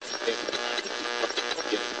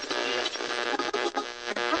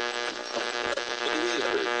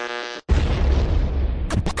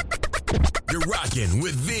rocking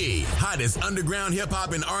with the hottest underground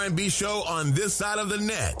hip-hop and R&B show on this side of the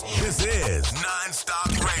net. This is Non-Stop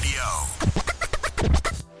Radio.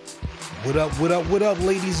 What up,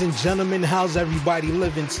 ladies and gentlemen? How's everybody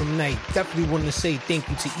living tonight? Definitely want to say thank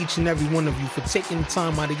you to each and every one of you for taking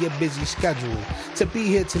time out of your busy schedule to be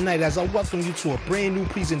here tonight as I welcome you to a brand new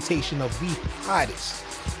presentation of the hottest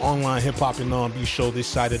online hip-hop and R&B show this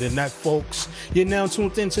side of the net, folks. You're now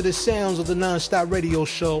tuned into the sounds of the Non-Stop Radio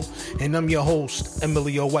Show, and I'm your host,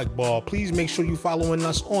 Emilio Weckball. Please make sure you're following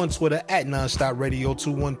us on Twitter at Non-Stop Radio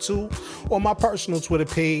 212 or my personal Twitter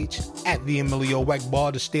page at the Emilio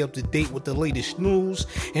Weckball to stay up to date with the latest news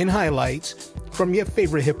and highlights from your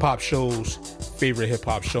favorite hip-hop shows.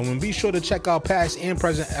 And be sure to check out past and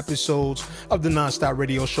present episodes of the Non-Stop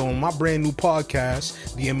Radio Show on my brand new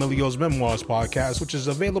podcast, the Emilio's Memoirs Podcast, which is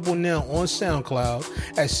available now on SoundCloud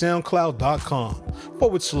at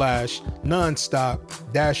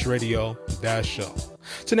soundcloud.com/nonstop-radio-show.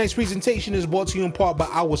 Tonight's presentation is brought to you in part by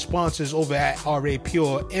our sponsors over at RA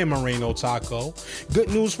Pure and Moreno Taco. Good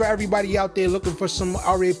news for everybody out there looking for some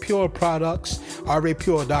RA Pure products.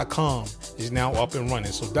 RAPure.com is now up and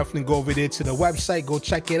running, so definitely go over there to the website, go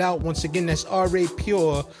check it out. Once again, that's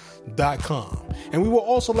RAPure.com. And we would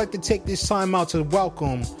also like to take this time out to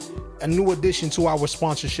welcome a new addition to our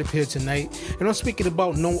sponsorship here tonight, and I'm speaking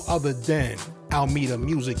about no other than Almeida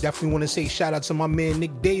Music. Definitely want to say shout out to my man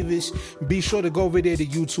Nick Davis. Be sure to go over there to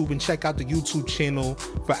YouTube and check out the YouTube channel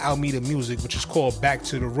for Almeida Music, which is called Back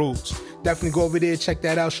to the Roots. Definitely go over there, check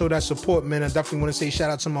that out, show that support, man. I definitely want to say shout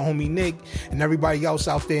out to my homie Nick and everybody else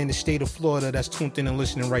out there in the state of Florida that's tuned in and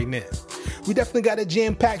listening right now. We definitely got a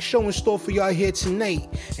jam-packed show in store for y'all here tonight,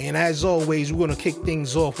 and as always, we're going to kick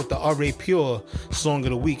things off with the RA Pure Song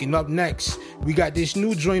of the Week. And up next, we got this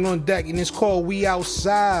new joint on deck, and it's called We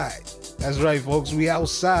Outside. That's right, folks. We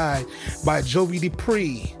Outside by Jovi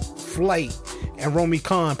Dupree, Flight, and Romy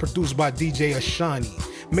Khan, produced by DJ Ashani.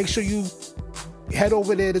 Make sure you head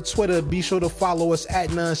over there to Twitter. Be sure to follow us at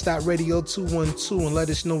Nonstop Radio 212 and let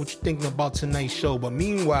us know what you're thinking about tonight's show. But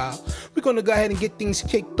meanwhile, we're going to go ahead and get things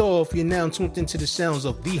kicked off. You're now tuned into the sounds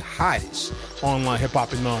of the hottest online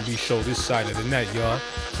hip-hop and R&B show this side of the net, y'all.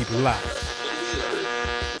 Keep it live.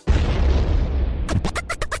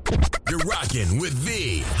 You're rocking with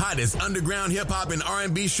the hottest underground hip-hop and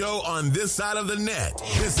R&B show on this side of the net.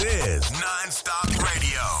 This is Non-Stop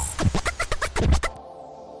Radio.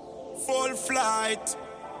 Full flight.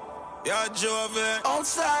 Yeah, Jovi.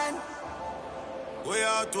 Outside. We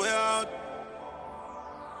out.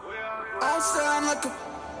 Outside like a.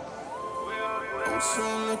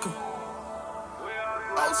 Outside like a.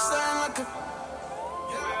 Outside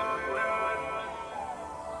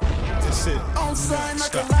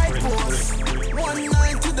like a light post.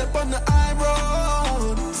 190 up on the high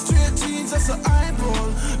road. Straight jeans, that's an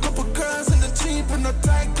eyeball. Couple girls in the Jeep and the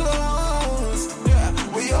tight clothes. Yeah,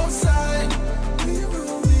 we outside.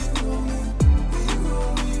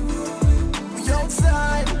 We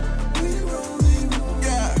outside.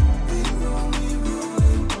 Yeah.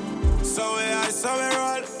 So we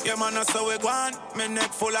roll. Yeah, man, that's how we gone. My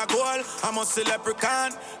neck full of gold. I'm a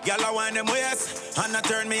leprechaun. Gyal a wind them waist, and I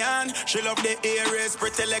turn me on. She love the Aries,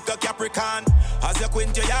 pretty like a Capricorn. As you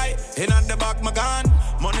quint your eye, in on the back my gun.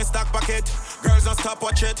 Money stack pocket, girls don't stop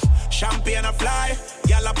watch it. Champagne a fly,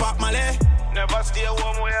 gyal a pop my leg. Never stay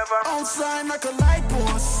home wherever. Outside like a light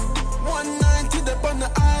post. 190 up on the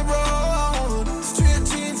high road. Straight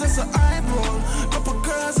jeans, that's an eyeball. Couple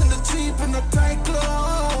girls in the Jeep and the tight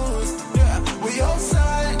clothes. Yeah, we outside.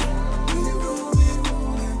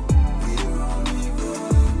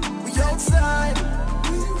 Outside,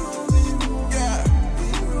 yeah.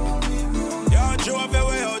 Yo, Jovi,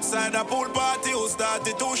 we outside the pool party. Who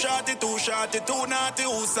started too shorty, too naughty.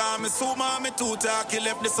 Who saw me, so me too talky.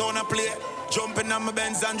 Left the sound and play. Jumping on my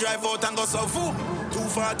Benz and drive out and go so boom.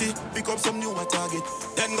 240, pick up some newer target.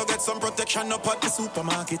 Then go get some protection up at the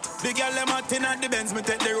supermarket. Big girl them hot in at the Benz, me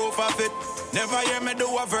take the roof off it. Never hear me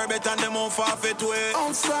do a verbet and them off off it way.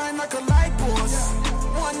 Outside like a light post.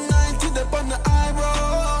 190 up on the high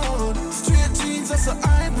road. Straight jeans, that's an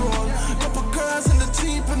eyeball. Couple girls in the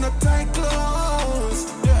Jeep and the tight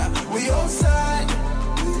clothes. Yeah, we outside.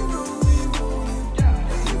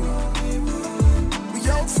 We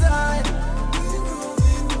outside.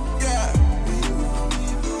 Yeah.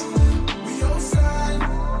 We outside.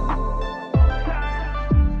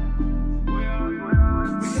 We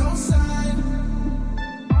outside.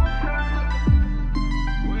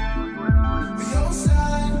 We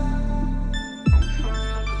outside.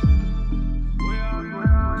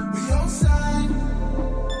 We outside.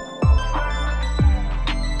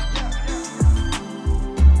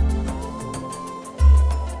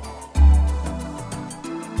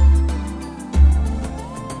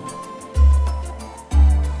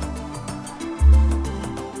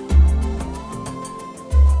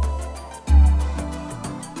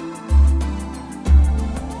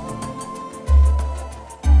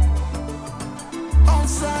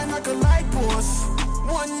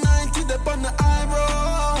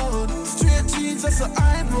 so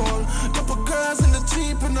I roll. Couple girls in the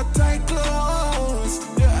Jeep in the tight clothes.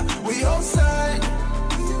 Yeah, we outside.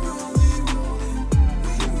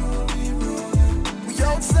 We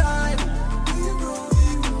outside.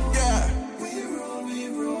 Yeah.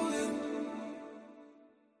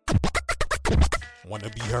 Want to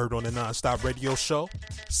be heard on the Non-Stop Radio Show?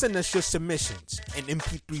 Send us your submissions in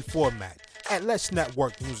MP3 format at Let's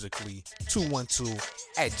Network Musically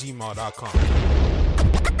 212@gmail.com.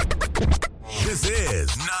 This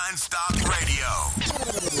is Non-Stop Radio.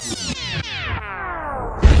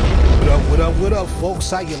 What up,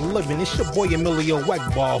 folks? How you living? It's your boy Emilio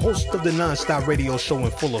Wegball, host of the Non-Stop Radio Show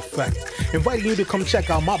in full effect. Inviting you to come check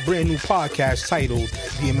out my brand new podcast titled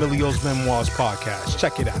The Emilio's Memoirs Podcast.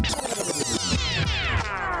 Check it out.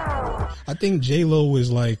 I think J-Lo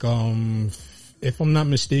is like, if I'm not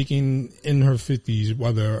mistaken, in her 50s,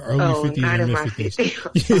 whether early 50s or mid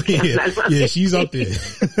 50s. Yeah, she's up there.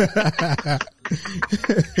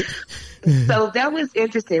 So that was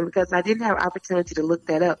interesting because I didn't have opportunity to look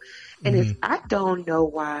that up. And I don't know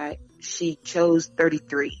why she chose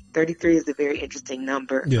 33. 33 is a very interesting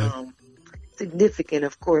number. Yeah. Significant,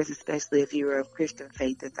 of course, especially if you're of Christian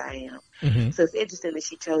faith as I am. So it's interesting that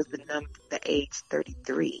she chose the age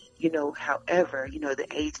 33. However, the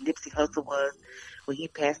age Nipsey Hussle was when he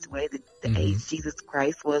passed away, the age Jesus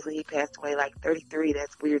Christ was when he passed away, like 33.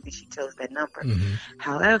 That's weird that she chose that number.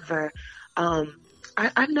 However, I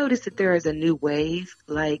noticed that there is a new wave.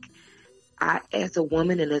 Like, as a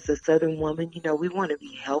woman and as a Southern woman, we want to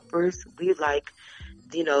be helpers. We like,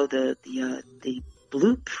 the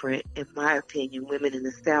blueprint, in my opinion, women in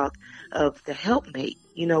the South, of the helpmate.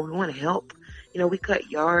 We want to help. We cut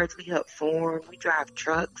yards, we help farm, we drive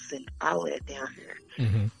trucks and all that down here.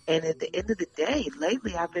 And at the end of the day,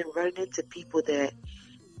 lately I've been running into people that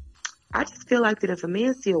I just feel like that if a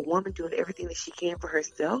man see a woman doing everything that she can for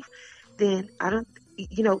herself, then I don't,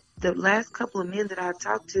 the last couple of men that I've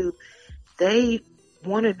talked to, they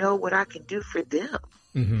want to know what I can do for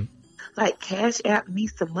them. Like, Cash App me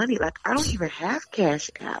some money. Like, I don't even have Cash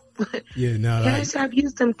App. Yeah, no. Cash App you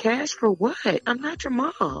some cash for what? I'm not your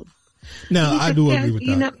mom. No, I do agree with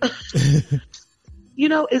that.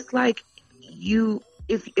 It's like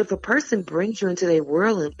if a person brings you into their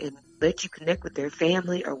world and let you connect with their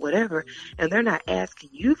family or whatever, and they're not asking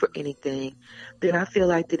you for anything, then I feel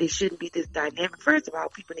like that it shouldn't be this dynamic. First of all,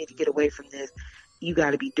 people need to get away from this. You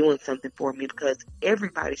got to be doing something for me, because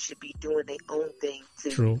everybody should be doing their own thing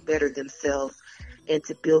to better themselves and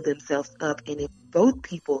to build themselves up. And if both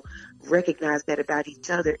people recognize that about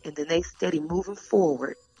each other, and then they steady moving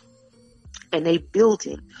forward and they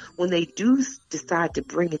building, when they do decide to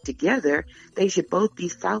bring it together, they should both be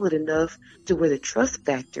solid enough to where the trust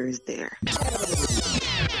factor is there.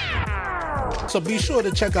 So be sure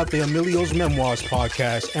to check out the Emilio's Memoirs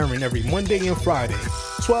podcast, airing every Monday and Friday,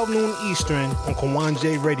 12 noon Eastern on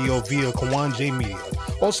Kawanje Radio via Kawanje Media.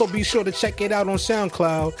 Also be sure to check it out on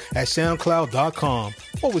SoundCloud at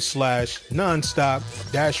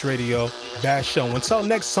soundcloud.com/nonstop-radio-show. Until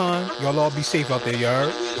next time, y'all all be safe out there, y'all.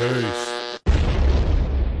 Peace.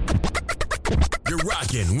 You're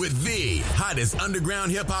rocking with the hottest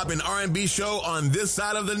underground hip-hop and R&B show on this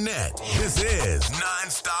side of the net. This is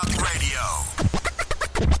Non-Stop Radio.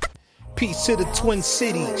 Peace to the Twin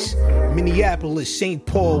Cities. Minneapolis, St.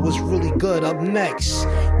 Paul was really good. Up next,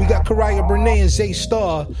 we got Karaya Bernay and Zay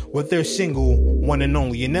Star with their single, One and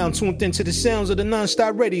Only. And now tuned into the sounds of the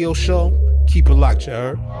Non-Stop Radio Show. Keep it locked, you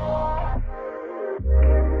heard?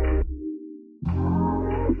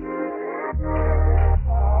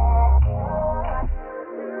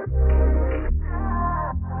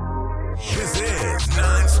 This is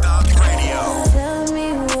Non-Stop Radio. Tell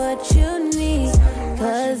me what you need,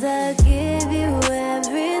 'cause I give you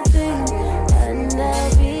everything, and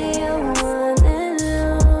I'll be your one and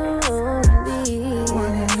only.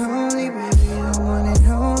 One and only, baby, one and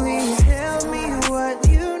only. Tell me what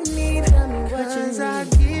you need, 'cause I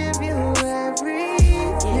give you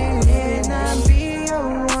everything, and I'll be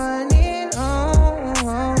your one and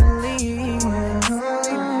only.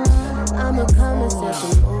 I'ma come and set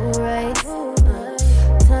them all right.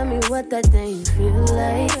 Tell me what that thing feel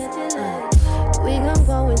like. We gon'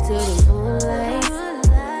 go into the moonlight.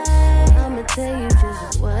 I'ma tell you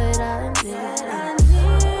just what I need.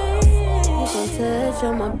 You gon' touch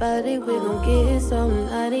on my body, we gon' get so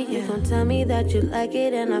naughty. You gon' tell me that you like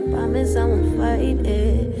it, and I promise I won't fight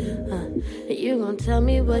it. You gon' tell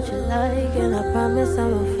me what you like, and I promise I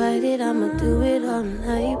won't fight it. I'ma do it all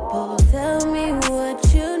night, boy. Tell me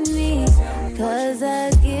what you need, 'cause I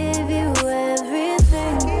give you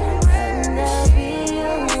everything, and I'll be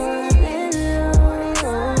your one and only.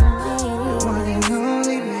 One and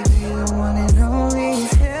only, baby, one and only.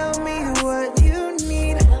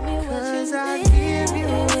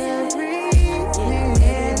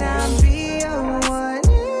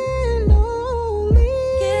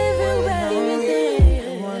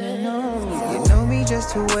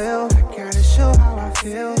 just too well. I gotta show how I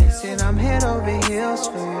feel. Said I'm head over heels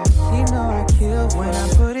for you. You know I kill when I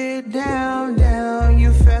put it down, down.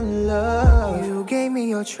 You fell in love. You gave me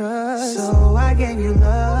your trust, so I gave you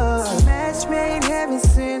love. A match made, heaven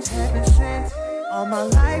sent, heaven sent. All my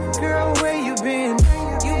life, girl, where you been?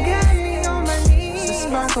 You got me on my knees. It's a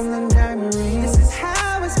sparkling diamond ring. This is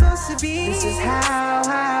how it's supposed to be. This is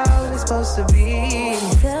how it's supposed to be.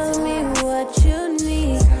 Tell me what you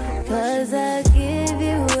need, 'cause I give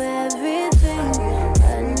you everything,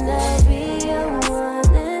 and I'll be your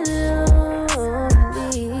one and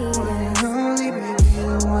only. One and only, baby,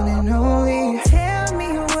 the one and only. Tell me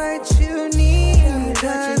what you need,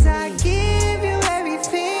 'cause I give you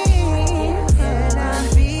everything, and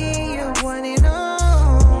I'll be your one and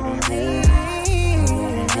only.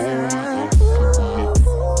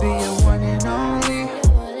 Be your one and only,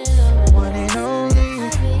 one and only,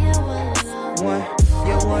 one,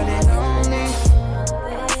 your one and only.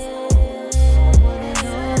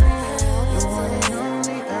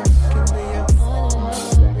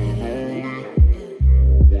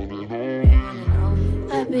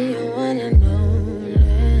 I'll be your one and only.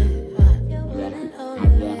 Your one and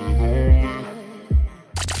only.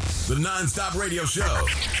 The Non-Stop Radio Show.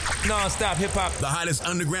 Non-stop hip-hop. The hottest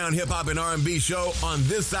underground hip-hop and R&B show on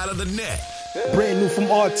this side of the net. Brand new from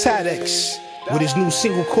Artatics with his new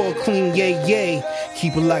single called Clean Yay Yay.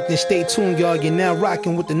 Keep it locked and stay tuned, y'all. You're now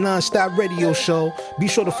rocking with the Non-Stop Radio Show. Be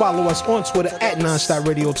sure to follow us on Twitter at Non-Stop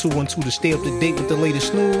Radio 212 to stay up to date with the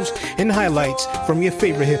latest news and highlights from your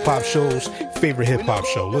favorite hip-hop shows. Favorite hip-hop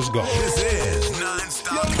show. Let's go. This is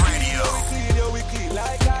Non-Stop Radio. We clean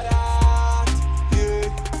like that. Yeah.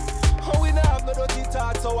 Oh, we not have no dirty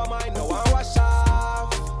thoughts, so I might know I wash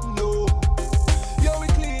off. No. Yo, we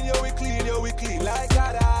clean like that.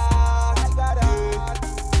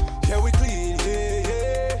 Yeah, we clean,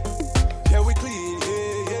 yeah. We clean,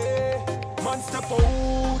 yeah. Man, step out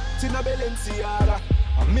in a Balenciaga.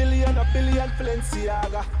 A million, a billion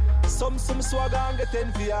Balenciaga. Some swagger and get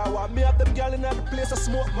envy. I want me have them girl in the place I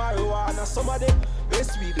smoke marijuana. Some of them, they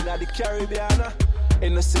sweet in the Caribbean.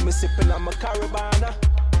 And you see me sipping on my Caribana.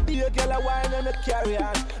 Be a girl a wine and a carry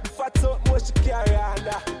on. The fat out more she carry on.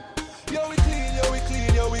 Yo, we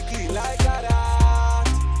clean like that.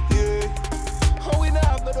 Yeah. Oh, we not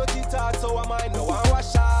have no dirty thoughts, so I might know I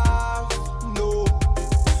wash off. No.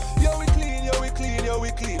 Yo, we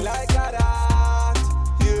clean like that.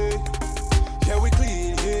 Yeah. Yeah, we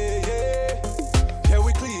clean, yeah.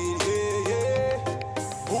 We clean, yeah.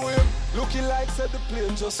 Boy, looking like said the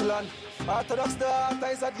plane just land. After that's the heart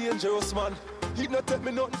is a dangerous man. He not take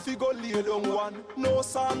me nothing fi go lay down one. No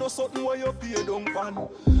song, no something where you pay down pan.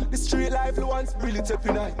 The street life the ones brilliant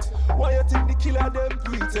every night. Why you think the killer them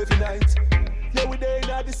do it every night? Yeah, we there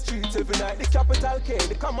in the streets every night. The capital K,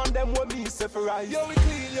 the command them what me say for right. Yo, we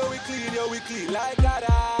clean like that.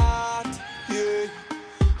 Yeah.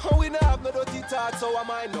 Oh, we not have no dirty thoughts, so I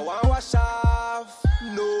might know I wash off.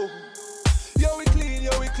 No. Yo, we clean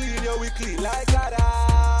like that.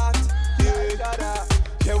 Yeah.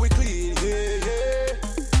 Yeah, we clean,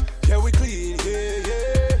 yeah. We clean,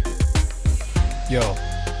 yeah. Yo,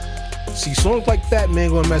 see, songs like that, man,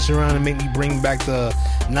 gonna mess around and make me bring back the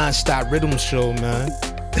Non-Stop Rhythm Show, man.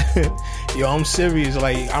 Yo, I'm serious.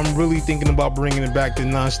 Like, I'm really thinking about bringing it back to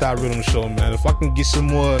Non-Stop Rhythm Show, man. If I can get some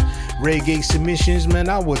more reggae submissions, man,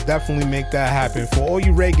 I would definitely make that happen. For all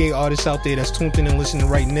you reggae artists out there that's tuned in and listening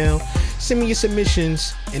right now, send me your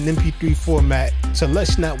submissions in MP3 format to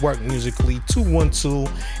Let's Network Musically 212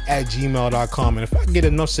 at gmail.com. And if I get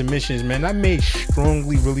enough submissions, man, I may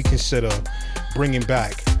strongly really consider bringing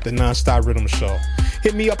back the Non-Stop Rhythm Show.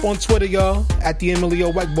 Hit me up on Twitter, y'all, at the Emilio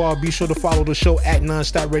White Bar. Be sure to follow the show at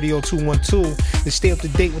Non-Stop Radio 212 to stay up to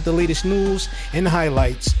date with the latest news and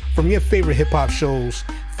highlights from your favorite hip-hop shows.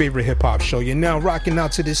 Favorite hip-hop show. You're now rocking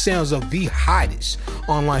out to the sounds of the hottest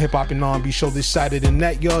online hip-hop and R&B show this side of the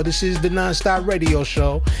net, y'all. This is the Non-Stop Radio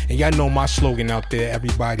Show, and y'all know my slogan out there,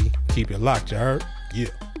 everybody. Keep it locked, you heard? Yeah.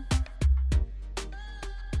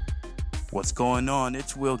 What's going on?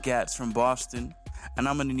 It's Will Gatz from Boston, and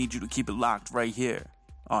I'm going to need you to keep it locked right here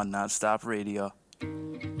on Non-Stop Radio.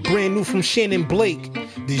 Brand new from Shannon Blake.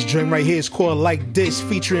 This joint right here is called Like This,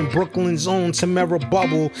 featuring Brooklyn's own Tamara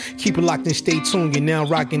Bubble. Keep it locked and stay tuned. You're now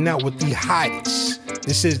rocking out with the hottest.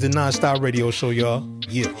 This is the Non-Stop Radio Show, y'all.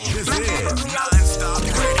 Yeah. This is Non-Stop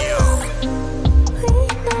Radio.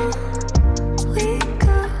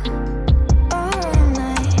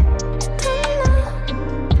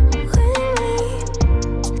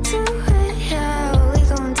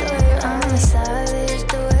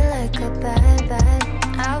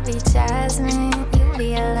 Jasmine, you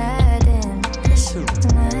be Aladdin.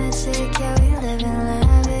 Magic, yeah, we living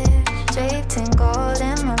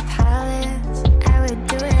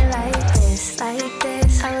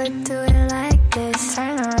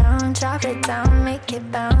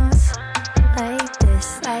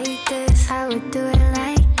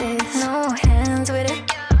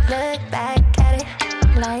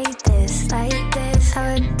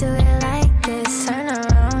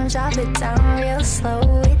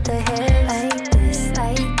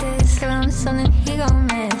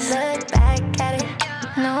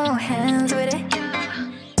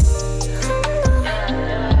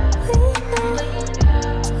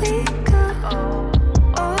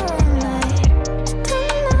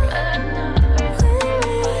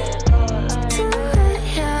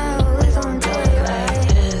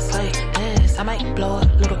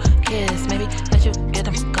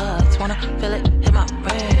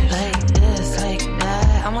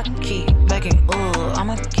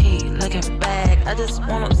I just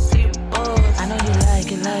wanna see you buzz. I know you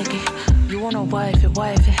like it. You wanna wife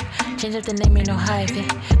it. Change up the name, ain't no hyphen.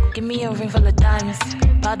 Give me a ring full of diamonds.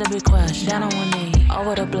 About to be crushed, down on one knee,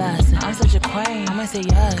 over the blast. I'm such a queen, I'ma say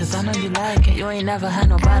yes, cause I know you like it. You ain't never had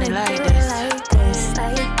nobody like this.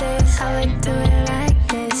 Like this, how we do it like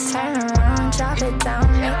this. Turn around, drop it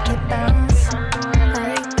down, make it bounce.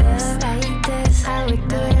 Like this, how we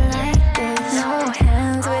do it like this. No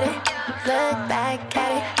hands with it, look back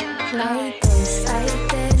at it. Like this,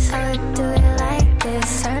 how we do it like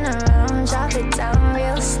this. Turn around, drop it down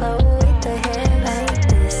real slow with the hip. Like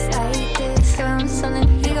this, girl, I'm something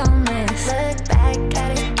he gon' miss. Look back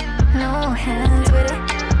at it, no hands with it.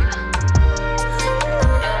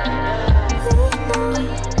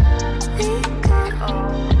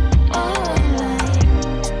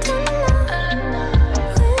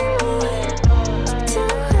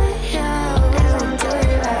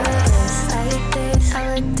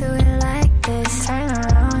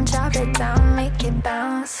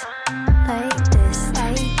 Bounce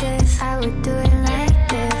like this, I would do it like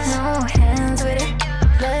this. No hands with it,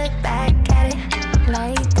 look back at it.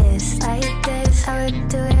 Like this, I would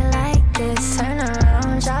do it like this. Turn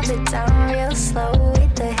around, drop it down real slow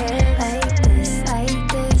with the hip. Like this,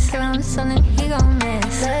 girl, I'm something he gon'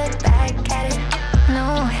 miss. Look back at it,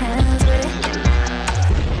 no hands with it.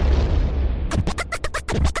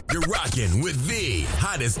 You're rocking with the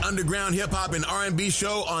hottest underground hip-hop and R&B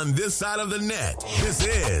show on this side of the net. This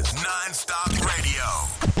is Non-Stop Radio.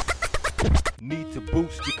 Need to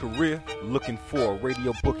boost your career? Looking for a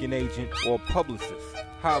radio booking agent or publicist?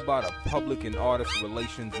 How about a public and artist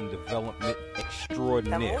relations and development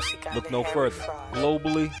extraordinaire? Look no further.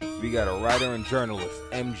 Globally, we got a writer and journalist,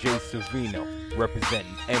 MJ Savino,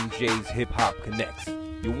 representing MJ's Hip Hop Connects.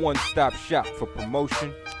 Your one-stop shop for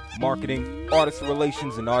promotion, marketing, artist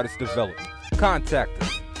relations, and artist development. Contact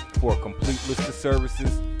us for a complete list of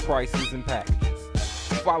services, prices, and packages.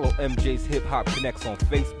 Follow MJ's Hip Hop Connects on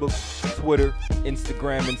Facebook, Twitter,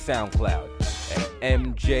 Instagram, and SoundCloud at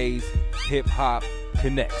MJ's Hip Hop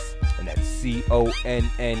Connects, and that's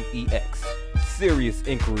CONNEX. Serious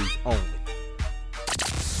inquiries only.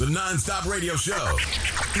 The Non-Stop Radio Show.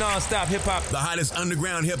 Non-Stop Hip Hop. The hottest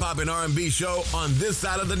underground hip hop and R&B show on this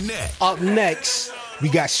side of the net. Up next, we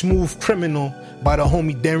got Smooth Criminal by the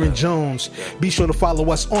homie Darren Jones. Be sure to follow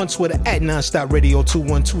us on Twitter at Nonstop Radio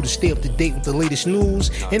 212 to stay up to date with the latest news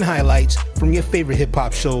and highlights from your favorite hip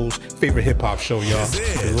hop shows. Favorite hip hop show, y'all.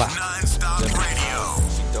 This is Non-Stop Radio.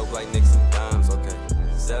 She dope like Nicks and Dimes, okay.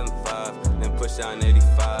 7'5", then push down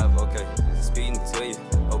 85, okay. Speeding to you,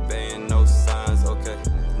 obeying no signs, okay.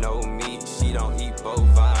 No meat, she don't eat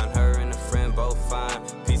bovine. Her and a friend both fine.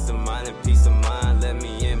 Peace of mind and peace of mind. Let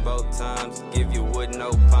me in both times. Give you wood, no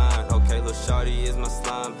pine. Okay, lil' shawty is my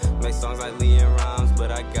slime. Make songs like Lee and Rhymes,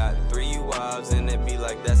 but I got 3 wives, and it be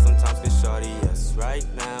like that sometimes. Cause shawty, yes, right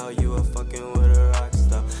now you are fucking with a rock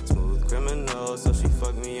star. Smooth criminal, so she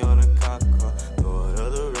fuck me on a cop car. Lord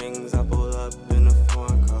of the Rings, I pull up in a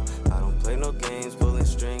foreign car. I don't play no games, pulling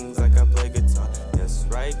strings like I play guitar. Yes,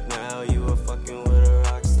 right now you are fucking with a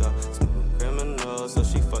rock star. Smooth criminal, so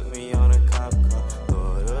she fuck me on a cop car.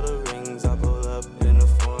 Lord of the Rings, I pull up in a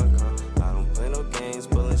foreign car. I don't play no games,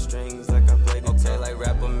 pulling strings like I play guitar. Okay, like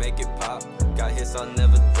rapper, make it pop. Got hits, I'll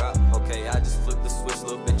never drop. Okay, I just flip the switch,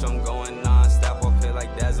 little bitch, I'm going non-stop. Okay,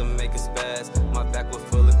 like Dazzle, make it spaz. My back was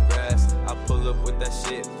full of grass. I pull up with that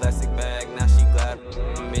shit, plastic bag, now she glad.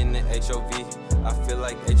 I'm in the HOV, I feel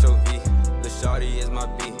like HOV. The shawty is my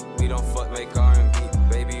beat, we don't fuck, make R&B.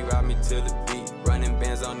 Baby, ride me to the beat, running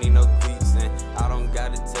bands, don't need no cleats. And I don't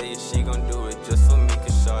gotta tell you, she gon' do it just for me.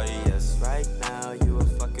 Cause shawty, yes, right now you are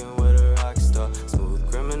fucking with a rock star. Smooth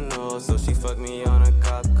criminal, so she fuck me on a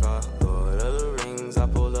cop car. Lord of the Rings, I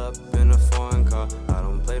pull up in a foreign car. I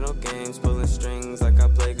don't play no games, pulling strings like I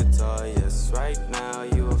play guitar. Yes, right now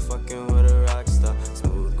you are fucking with a rock star.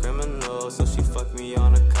 Smooth criminal, so she fuck me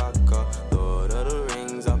on a cop car. Lord of the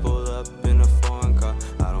Rings, I pull up in a foreign car.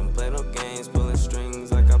 I don't play no games, pulling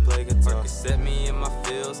strings like I play guitar. Set me in my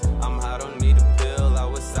feels, I'm high, don't need a pill. I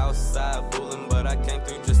was outside bulling, but I came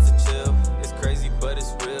through just to chill. It's crazy, but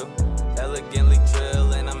it's real. Elegantly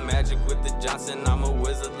drill, and I'm magic with the Johnson. I'm a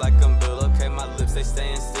wizard like I'm Bill. Okay, my lips, they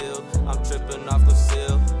staying still. I'm tripping off the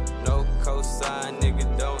seal. No cosign, nigga,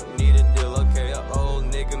 don't need a deal. Okay, a old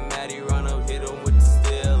nigga, Matty, run up, hit him with the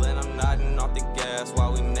steel. And I'm nodding off the gas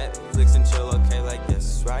while we Netflix and chill. Okay, like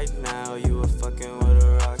yes, right now you are fucking with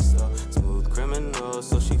a rock star. Smooth criminal,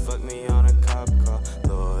 so she fuck me on a cop car.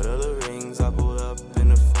 Lord of the Rings, I pull up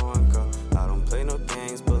in a foreign car. I don't play no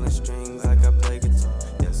games, but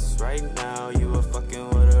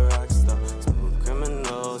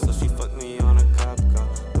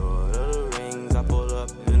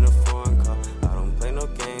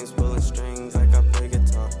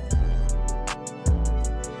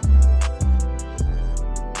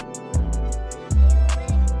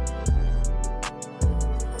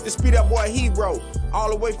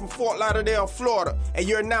the way from Fort Lauderdale, Florida, and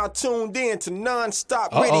you're now tuned in to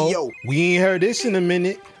Non-Stop Radio. We ain't heard this in a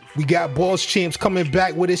minute. We got Boss Champs coming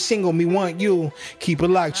back with his single, Me Want You. Keep it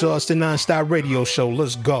locked, y'all. It's the Non-Stop Radio Show.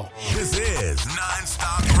 Let's go. This is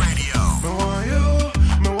Non-Stop Radio. Me want you,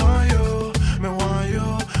 me want you, me want you,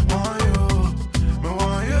 want you. Me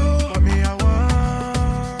want you, but me I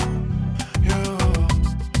want you.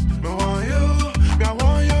 Me want you, me I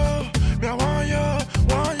want you, me I want you,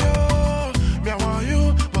 want you. Me I want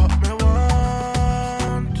you, but me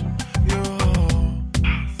want you.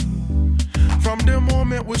 From the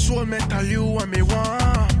moment we soulmate, you and me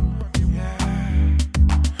want.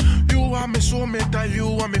 You want me soulmate, you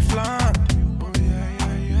want me flan.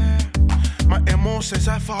 My emotions,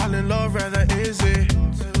 I fall in love rather easy.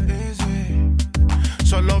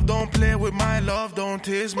 So love don't play with my love, don't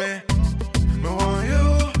tease me. Me want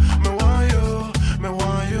you, me want you, me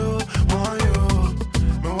want you, want you.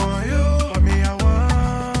 Me want you, but me I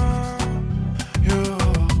want you.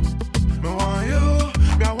 Me want you,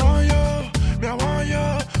 me I want you, me I want you,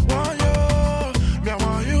 want you. Me I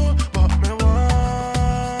want you, but me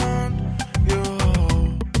want you.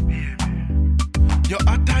 Your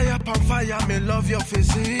attire on fire, me love your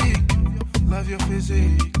physique. Love your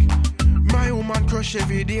physique. My woman crush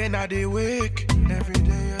every day and the week. Every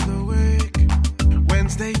day of the week.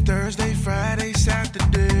 Wednesday, Thursday, Friday,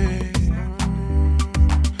 Saturday.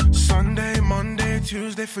 Sunday, Monday,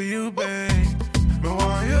 Tuesday for you, babe. Me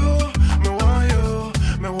want you, me want you,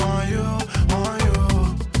 me want you, want you.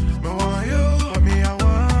 Me want you, but me I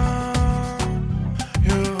want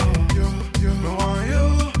you. Me want you,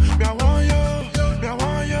 me I want you, me I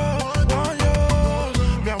want you, want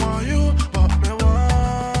you. Me I want you, but me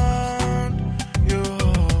want you.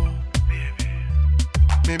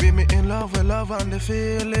 Maybe me in love with love and the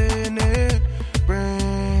feeling it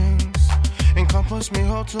brings. Encompass me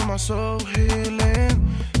whole to my soul healing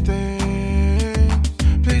things.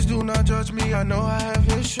 Please do not judge me, I know I have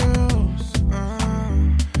issues.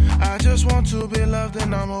 I just want to be loved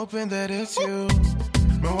and I'm hoping that it's you.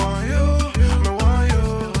 Me want you, me want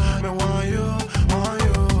you, me want you, want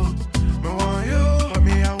you. Me want you, but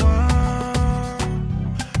me I want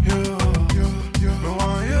you. Me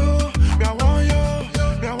want you, me I want you,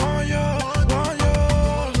 me I want you, want you.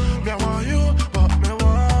 Me I want you, but me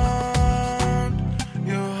want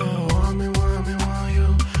you. Want me, want you.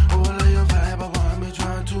 All of your vibe, I want me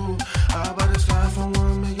trying to. How about this life, I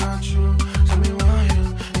want me, got you. Tell me want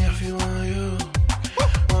you, if you want you.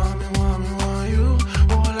 Want me, want you.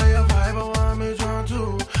 All of your vibe, I want me trying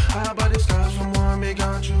to. How about this life, I want me,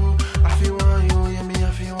 got you. I feel want you, yeah, me,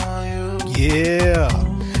 I feel want you. Yeah.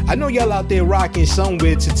 I know y'all out there rocking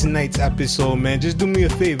somewhere to tonight's episode, man. Just do me a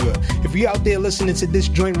favor. If you out there listening to this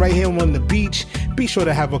joint right here on the beach, be sure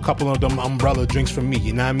to have a couple of them umbrella drinks for me.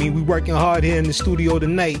 You know what I mean? We working hard here in the studio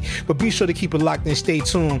tonight, but be sure to keep it locked and stay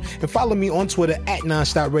tuned. And follow me on Twitter at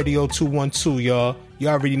Nonstop Radio 212, y'all. You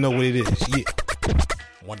already know what it is. Yeah.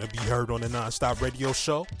 Want to be heard on the Nonstop Radio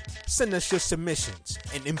Show? Send us your submissions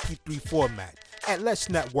in MP3 format at Let's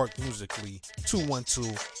Network Musically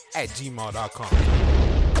 212@gmail.com.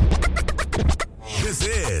 This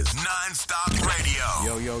is Non-Stop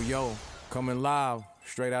Radio. Yo, coming live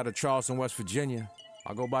straight out of Charleston, West Virginia.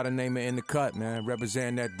 I go by the name of In the Cut, man,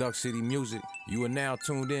 representing that Duck City music. You are now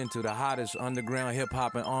tuned in to the hottest underground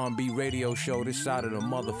hip-hop and R&B radio show this side of the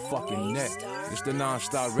motherfucking net. It's the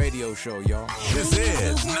Non-Stop Radio Show, y'all. This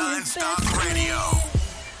is Non-Stop Radio.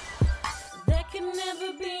 There can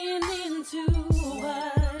never be an end to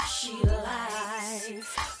what she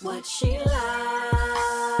likes, what she likes.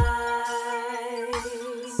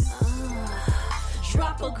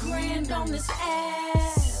 Drop $1,000 on this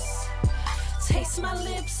ass. Taste my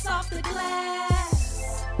lips off the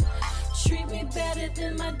glass. Treat me better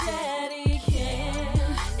than my daddy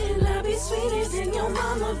can. And I'll be sweeter than your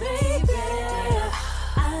mama, baby.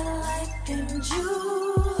 I like them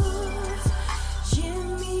jewels,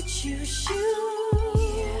 Jimmy Choo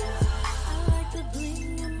shoes. I like the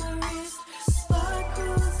bling in my wrist,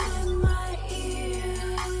 sparkles in my ear.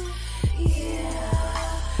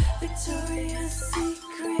 Yeah, Victoria's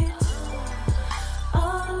Secret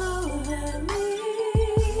all over me.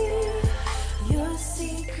 Your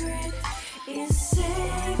secret is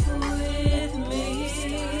safe with me.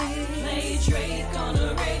 Play Drake on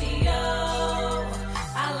the radio.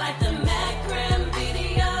 I like the Macram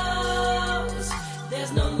videos.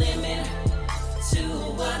 There's no limit to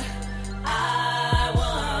what I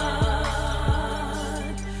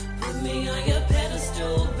want. Put me on your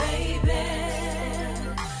pedestal, baby.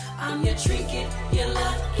 I'm your trinket, your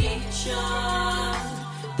lucky charm.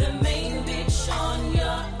 The main bitch on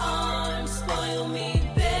your arm. Spoil me,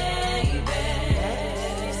 baby.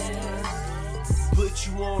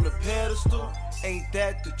 on a pedestal. Ain't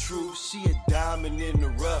that the truth? She a diamond in the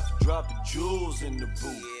rough, dropping jewels in the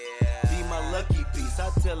booth. Be my lucky piece. I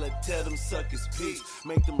tell her, tell them suckers peace.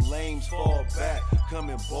 Make them lames fall back. Come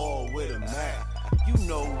and ball with a Mac. You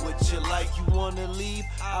know what you like, you wanna leave?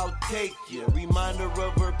 I'll take you. Reminder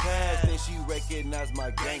of her past, and she recognize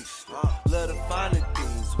my gangster. Love the finer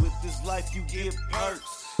things. With this life, you get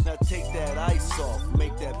perks. Now take that ice off,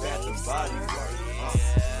 make that Bath and Body work.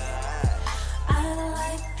 I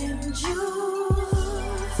like them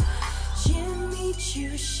jewels, Jimmy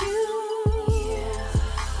Choo shoes.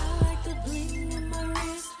 I like the bling in my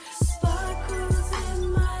wrist, sparkles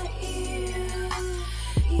in my ear.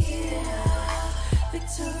 Yeah,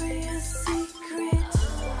 Victoria's Secret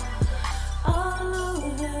all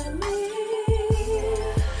over me.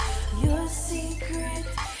 Your secret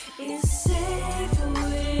is safe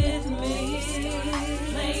with me.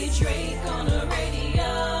 Play Drake on the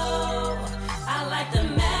radio. I like the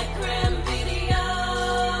Macram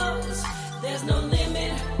videos. There's no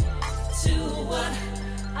limit to what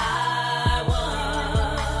I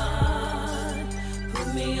want. Put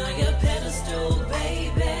me on your pedestal,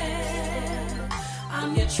 baby.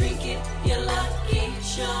 I'm your trinket, your lucky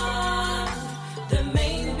charm. The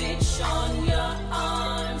main bitch on your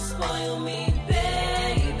arm. Spoil me,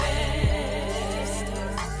 baby.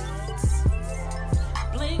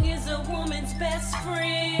 Bling is a woman's best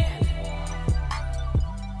friend.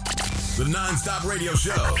 The Non-Stop Radio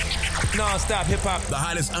Show. Non-Stop Hip-Hop. The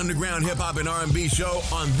hottest underground hip-hop and R&B show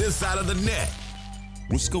on this side of the net.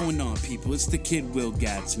 What's going on, people? It's the kid Will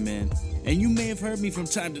Gatz, man. And you may have heard me from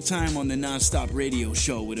time to time on the Non-Stop Radio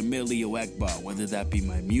Show with Emilio Ekbar, whether that be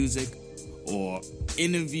my music or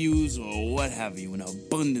interviews or what have you, an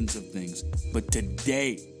abundance of things. But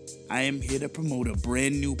today, I am here to promote a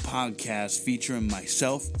brand new podcast featuring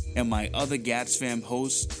myself and my other Gats Fam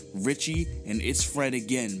hosts, Richie and It's Fred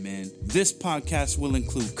again, man. This podcast will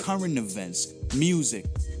include current events, music,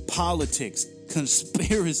 politics,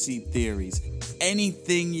 conspiracy theories,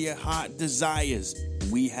 anything your heart desires.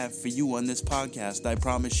 We have for you on this podcast, I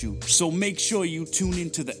promise you. So make sure you tune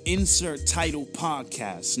into the Insert Title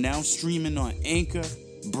Podcast, now streaming on Anchor,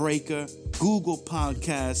 Breaker, Google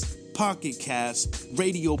Podcasts, Pocket Cast,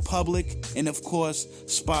 Radio Public, and of course,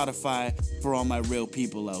 Spotify for all my real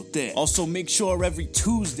people out there. Also, make sure every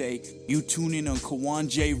Tuesday you tune in on Kawan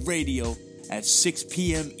J Radio at 6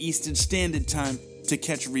 p.m. Eastern Standard Time to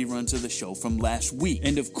catch reruns of the show from last week.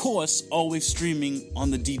 And of course, always streaming on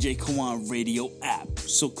the DJ Kawan Radio app.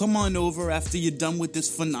 So come on over after you're done with this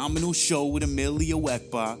phenomenal show with Emilio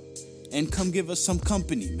Ekbar and come give us some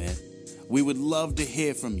company, man. We would love to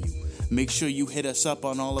hear from you. Make sure you hit us up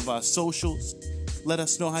on all of our socials. Let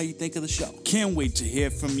us know how you think of the show. Can't wait to hear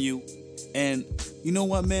from you. And you know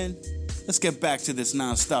what, man? Let's get back to this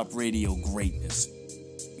non-stop radio greatness.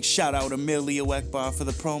 Shout out Emilio Ekbar for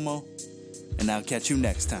the promo. And I'll catch you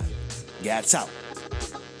next time. Gats out.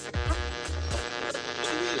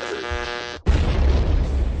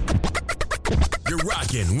 You're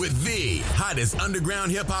rocking with the hottest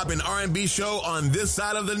underground hip-hop and R&B show on this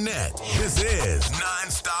side of the net. This is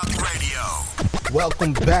Non-Stop Radio.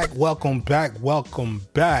 Welcome back, welcome back, welcome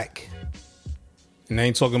back. And I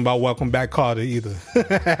ain't talking about welcome back Carter either.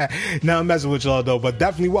 Now I'm messing with y'all though, but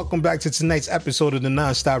definitely welcome back to tonight's episode of the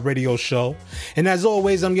Non-Stop Radio Show. And as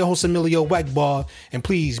always, I'm your host Emilio Ekbar. And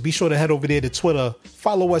please be sure to head over there to Twitter.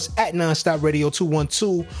 Follow us at Non-Stop Radio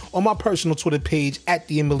 212 on my personal Twitter page at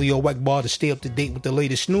the Emilio Ekbar to stay up to date with the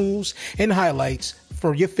latest news and highlights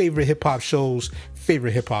for your favorite hip-hop show's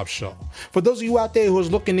favorite hip-hop show. For those of you out there who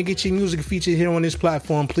is looking to get your music featured here on this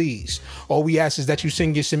platform, please, all we ask is that you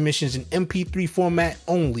send your submissions in MP3 format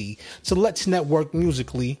only to Let's Network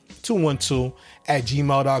Musically 212 at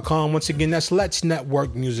gmail.com. Once again, that's Let's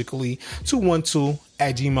Network Musically 212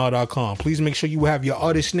 at gmail.com. Please make sure you have your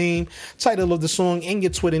artist name, title of the song, and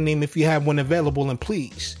your Twitter name if you have one available. And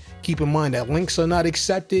please keep in mind that links are not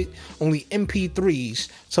accepted, only MP3s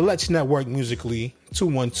to Let's Network Musically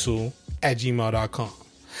 212 at gmail.com.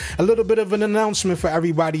 A little bit of an announcement for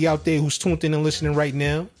everybody out there who's tuned in and listening right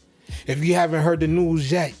now. If you haven't heard the news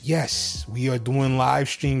yet, yes, we are doing live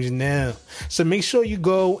streams now. So make sure you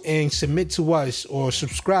go and submit to us or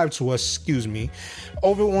subscribe to us,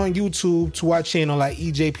 over on YouTube to our channel at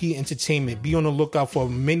EJP Entertainment. Be on the lookout for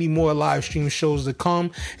many more live stream shows to come,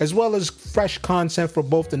 as well as fresh content for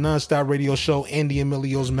both the Non-Stop Radio Show and the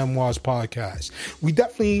Emilio's Memoirs podcast. We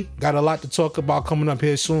definitely got a lot to talk about coming up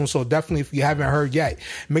here soon, so definitely if you haven't heard yet,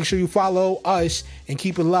 make sure you follow us and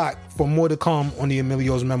keep it locked for more to come on the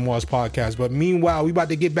Emilio's Memoirs podcast. podcast. But meanwhile, we about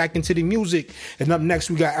to get back into the music. And up next,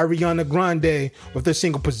 we got Ariana Grande with their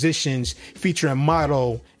single Positions featuring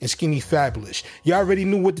Motto and Skinny Fabulous. You already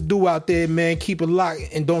knew what to do out there, man. Keep it locked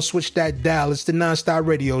and don't switch that dial. It's the Non-Stop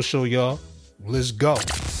Radio Show, y'all. Let's go.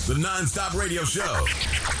 The Non-Stop Radio Show.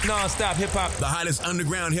 Non-stop hip-hop. The hottest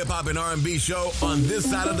underground hip-hop and R&B show on this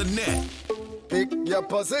side of the net. Pick your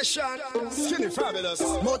position. Skinny Fabulous.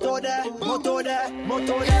 Moto there, moto there,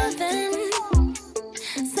 moto there. Heaven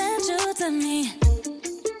sent you to me.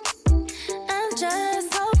 I'm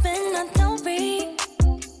just hoping I don't repeat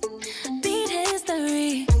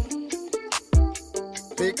history.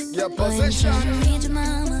 Pick your position. Meet your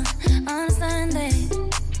mama on a Sunday.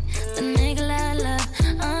 The nigga I love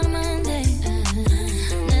on a Monday.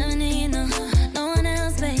 Never need no one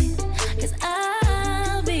else, babe. 'Cause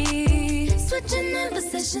I'll be switching in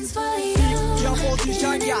positions for you. Pick your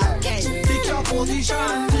position, yeah. Pick your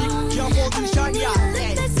position. Pick your position, yeah.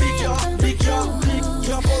 Pick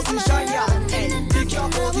your position, yeah. Pick your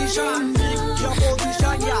position. Pick your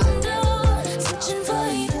position, yeah. Switching for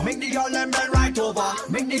you. Make the girl them bend right over.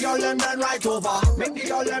 Make the girl them bend right over. Make the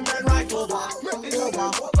girl them bend right over.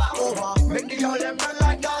 Over. Make the girl them bend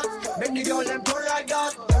like that. Make the girl them turn like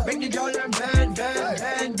that. Make the girl them bend.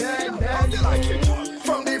 How you like it?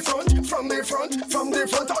 From the front, from the front, from the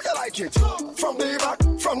front. How you like it? From the back,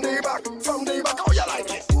 from the back, from the back. How you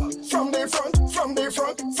like it? From the front, from the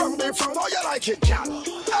front, from the front. How you like it, cat?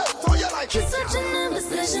 How you like it? Switching in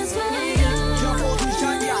positions for you. Pick your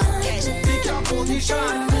position, yeah. Pick your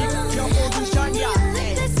position. Pick your position, yeah.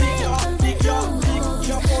 Pick your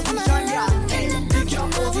position, yeah. Pick your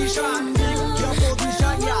position. Pick your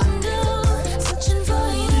position, yeah. Switching for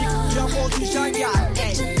you. Pick your position, yeah.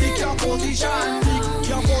 Pick your position. Pick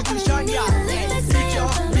your position, yeah. Pick your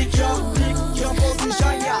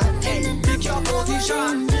position, yeah. Pick your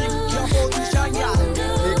position. Pick your position, yeah.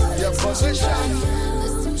 Pick your position.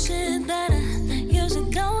 There's some shit that I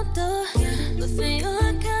usually don't do, but for you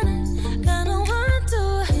I kinda want to.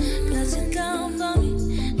 'Cause you're down for me,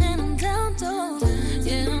 and I'm down to.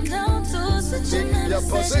 Yeah, I'm down to. Switching in your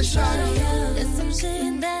position. There's some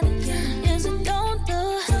shit that I usually don't do,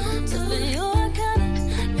 but for you I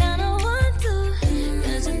kinda want to.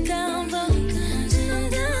 'Cause you're down for me, and I'm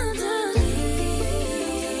down to.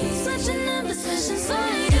 Switching in positions for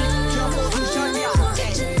you. Pick your position, yeah.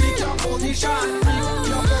 Pick your position. Pick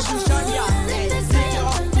your position, yeah. Pick your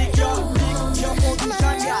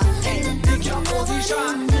position, yeah. Pick your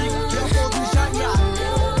position. Pick your position, yeah.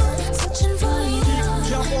 Switching for you. Pick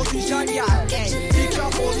your position, yeah. Pick your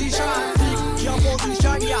position. Pick your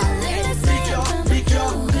position, yeah. Pick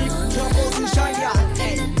your position, yeah.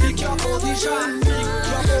 Pick your position. Pick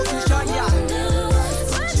your position, yeah.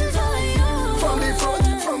 Switching for you. From the front,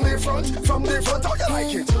 from the front, from the front. How you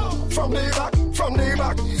like it? From the back, from the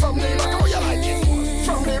back, from the back. How you like it?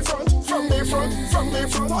 From the front, from the front, from the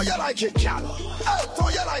front. How you like it, cat? How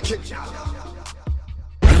you like it, cat?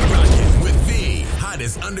 Rocking with the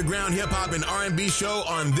hottest underground hip-hop and R&B show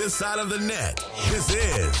on this side of the net. This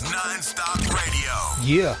is Non-Stop Radio.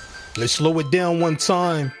 Yeah, let's slow it down one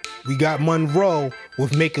time. We got Monroe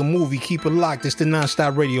with Make a Movie. Keep it locked. It's the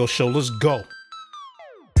Non-Stop Radio Show. Let's go.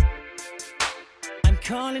 I'm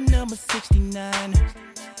calling number 69.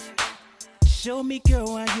 Show me,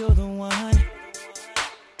 girl, why you're the one.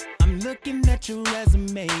 I'm looking at your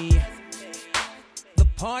resume. The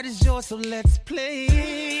part is yours, so let's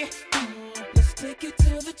play. Let's take it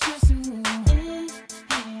to the dressing room.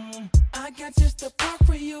 I got just the part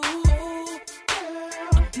for you.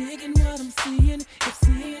 I'm digging what I'm seeing. If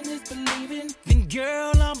seeing is believing, then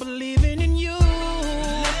girl, I'm believing in you.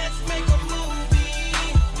 Let's make a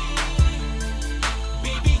movie.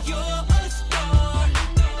 Baby, you're a star.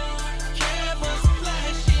 Cameras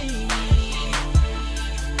flashing.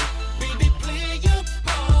 Baby, play your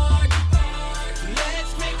part.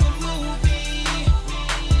 Let's make a movie.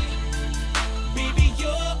 Baby,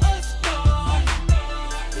 you're a star.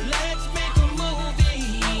 Let's make a movie.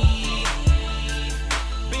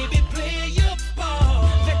 Baby, play your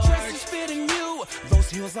part. That dress is fitting you. Those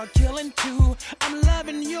heels are killing too. I'm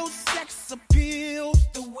loving your sex appeal.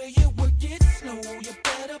 The way you work it slow. You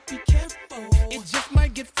better be careful. It just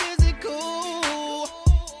might get physical.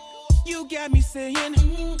 You got me saying,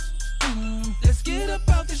 let's get up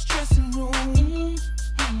out this dressing room.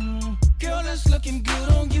 Girl, it's looking good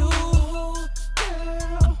on you.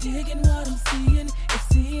 I'm digging what I'm seeing. If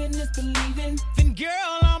seeing is believing, then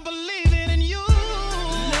girl, I'm believing in you.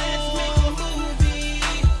 Let's make a movie.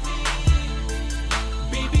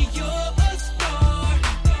 Baby, you're a star.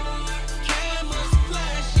 Cameras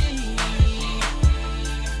flashing.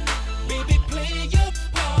 Baby, play your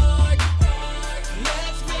part.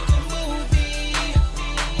 Let's make a movie.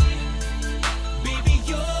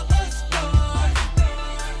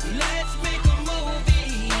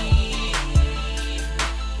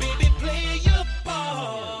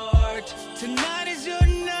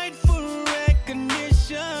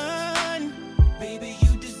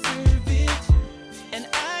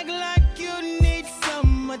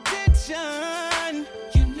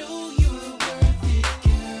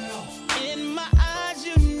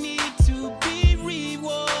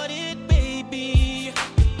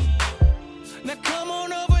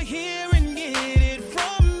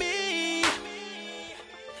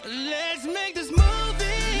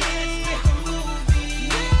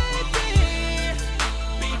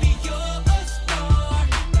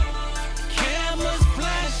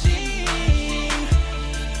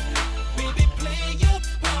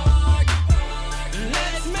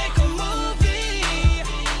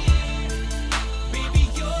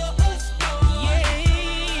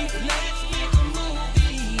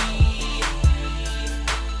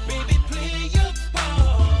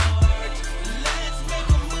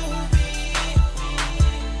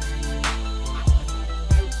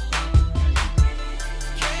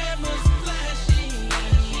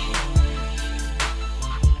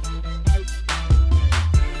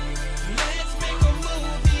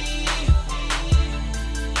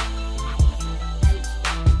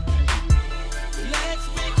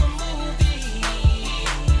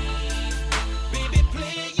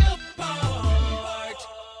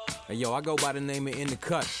 Show. I go by the name of In the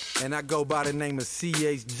Cut. And I go by the name of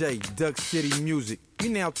CHJ, Duck City Music. You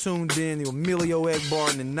now tuned in to Emilio Egbar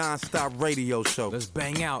and the Non-Stop Radio Show. Let's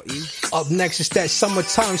bang out, E. Up next is that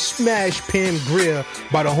summertime smash, Pam Grier,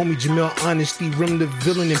 by the homie Jamel Honesty, Rim the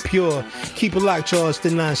Villain and Pure. Keep it locked, y'all. It's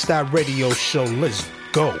the Non-Stop Radio Show. Let's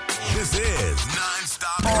go. This is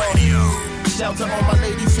Non-Stop Radio. Shout to all my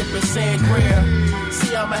ladies sipping sangria.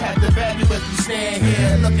 See, I'ma have to bag you if you stand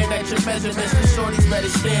here. Looking at your measurements, the shorties better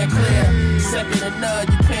stand clear. Second to none,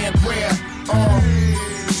 you Pam Grier.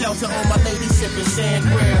 Shout to all my ladies sipping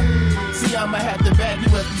sangria. See, I'ma have to bag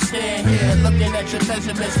you if you stand here. Looking at your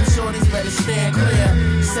measurements, the shorties better stand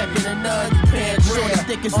clear. Second to none, you Pam Grier. Shorty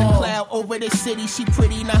thick as a cloud over the city. She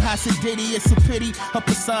pretty, not hot sedity. It's a pity. Her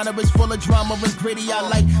persona is full of drama and gritty. I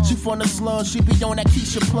like, she from the slum. She be on that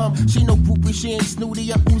Keisha Plum. She no groupie, she ain't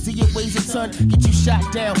snooty. Up Uzi, it weighs a ton. Get you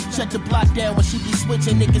shot down, shut the block down. When she be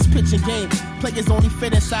switching, niggas pitching game. Players only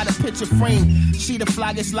fit inside a picture frame. She the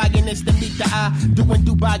flyest lioness to meet the eye. Doing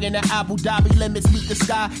Dubai in the Abu Dhabi limits meet the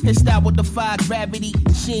sky. His style with defy gravity.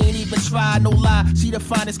 She ain't even try, no lie. She the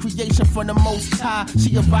finest creation from the most high.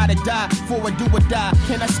 She a ride or die, for a do or die.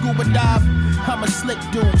 Can I scuba dive? I'm a slick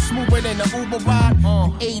dude, smoother than an Uber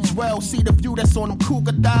ride. Age well, see the view that's on them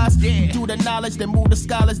cougar thighs. Do the knowledge that move the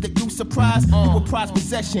scholars that you surprise. You a prized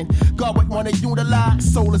possession, God would wanna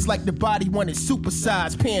utilize. Soul is like the body wanted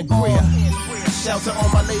supersized. Pam Grier. Shout to all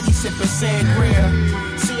my ladies sipping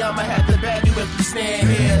sangria. See, I'ma have to bag you if you stand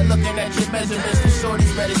here. Looking at your measurements, the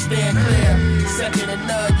shorties better stand clear. Second to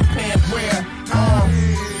none, you Pam Grier.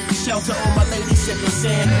 Shout to all my ladies sipping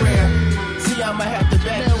sangria. See, I'ma have to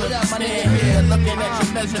bag you if you stand here. Looking at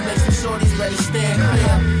your measurements, the shorties better stand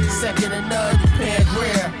clear. Second to none, you Pam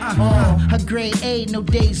Grier. Her grade A, no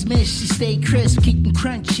days missed. She stay crisp, keep them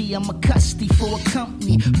crunchy. I'm a custody for a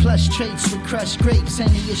company. Plush traits with crushed grapes, and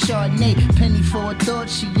a Chardonnay. Penny for a thought,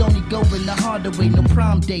 she only go in the harder way. No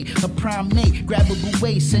prom date, a prime mate. Grabbable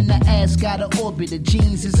waist, and her ass got an orbit. Her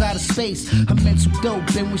jeans is out of space. Her mental dope,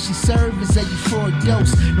 and when she serve is a euphoric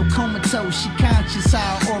dose. No comatose, she conscious,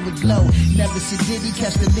 how her aura glow. Never sedity,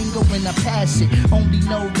 catch the lingo when I pass it. Only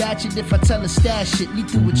know ratchet if I tell her stash it.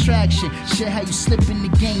 Lethal attraction, shit how you slip in the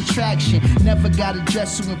game traction. Never got a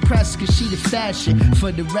dress to impress, cause she the fashion.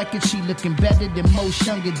 For the record, she looking better than most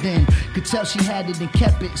younger than. Could tell she had it and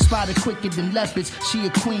kept it. Spotted quicker than leopards. She a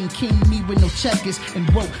queen, king, me with no checkers. And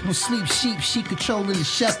woke, no sleep sheep, she controlling the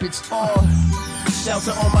shepherds. Shout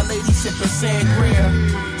to all my ladies sipping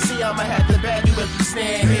sangria. See, I'ma have to bag you if you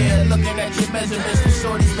stand here. Looking at your measurements, the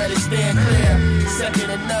shorties better stand clear. Second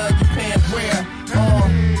to none, you Pam Grier.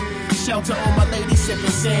 Shout to all my ladies sipping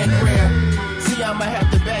sangria. See, I'ma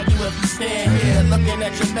have to bag you if you stand here. Looking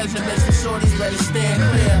at your measurements, the shorties better stand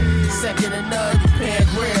clear. Second to none, you Pam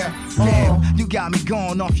Grier. Damn, you got me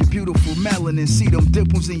going off your beautiful melanin. See them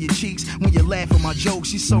dimples in your cheeks when you laugh at my jokes.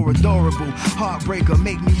 She's so adorable. Heartbreaker,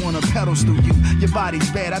 make me wanna pedal through you. Your body's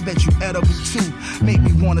bad, I bet you edible too. Make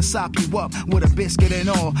me wanna sop you up with a biscuit and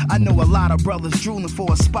all. I know a lot of brothers drooling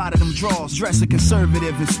for a spot of them draws. Dressing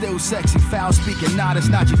conservative and still sexy. Foul speaking, nah, that's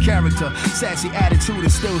not your character. Sassy attitude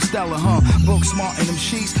is still stellar, huh? Book smart in them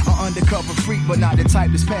sheets. An undercover freak, but not the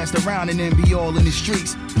type that's passed around and then be all in the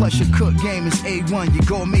streets. Plus your cook game is A1. You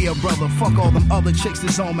go me a brother. Fuck all them other chicks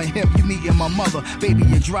that's on my hip. You meeting my mother. Baby,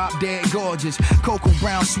 you drop dead gorgeous. Cocoa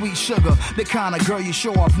brown, sweet sugar. The kind of girl you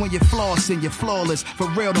show off when you're flossing. You're flawless. For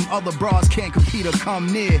real, them other bras can't compete or come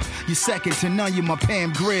near. You're second to none. You my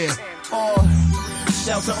Pam Grier.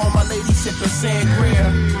 Shout to all my ladies sipping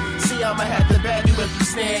sangria. See, I'ma have to bag you if you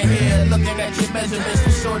stand here. Looking at your measurements,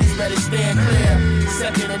 the shorties better stand clear.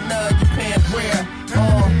 Second to none, you Pam Grier.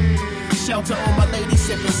 Shout to all my ladies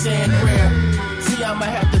sipping sangria. See, I'ma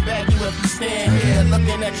have to bag you if you stand here.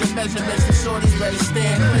 Looking at your measurements, the shorties better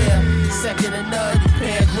stand clear. Second to none, you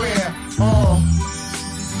Pam Grier.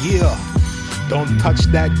 Yeah, don't touch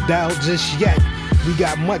that dial just yet. We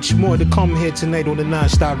got much more to come here tonight on the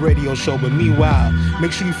Non-Stop Radio Show. But meanwhile,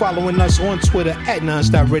 make sure you're following us on Twitter at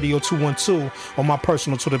Non-Stop Radio 212, on my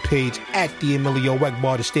personal Twitter page at the Emilio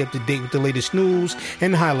Egbar to stay up to date with the latest news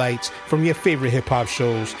and highlights from your favorite hip-hop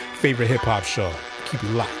show's favorite hip-hop show. Keep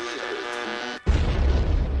it locked.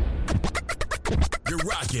 You're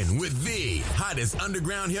rocking with the hottest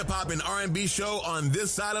underground hip-hop and R&B show on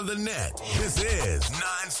this side of the net. This is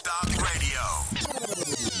Non-Stop Radio.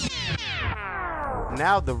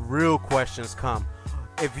 Now the real questions come.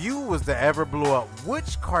 If you was to ever blow up,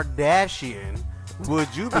 which Kardashian would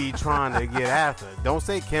you be trying to get after? Don't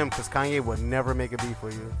say Kim, because Kanye would never make a beat for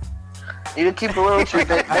you. You can keep it real with you.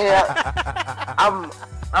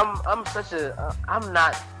 I'm such a. I'm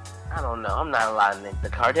not. I don't know. I'm not a lot of niggas. The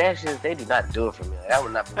Kardashians, they do not do it for me. I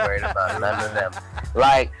would not be worried about none of them.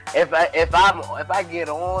 Like if I get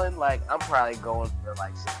on, like I'm probably going for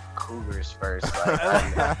like some cougars first,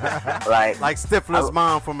 like Stifler's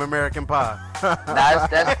mom from American Pie.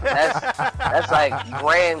 That's like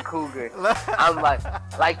grand cougar. I'm like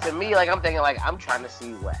to me, like I'm thinking like I'm trying to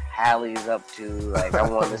see what Hallie's up to. Like I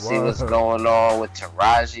want to see what's going on with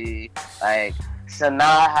Taraji. Like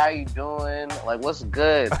Sanaa, how you doing? Like what's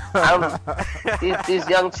good? These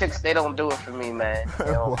young chicks, they don't do it for me, man.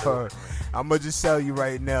 They don't do it. I'm gonna just tell you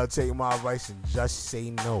right now, take my advice and just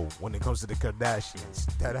say no when it comes to the Kardashians.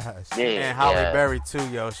 That ass. Yeah, and Halle Berry too,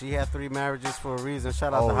 yo. She had 3 marriages for a reason.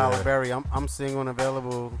 Shout out to Halle Berry. I'm single and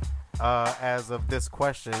available as of this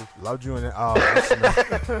question. Loved you in it.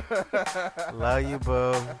 Love you,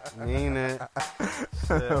 boo. Mean it.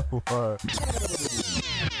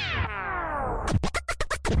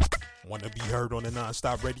 Want to be heard on the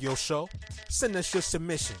Non-Stop Radio Show? Send us your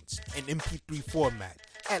submissions in MP3 format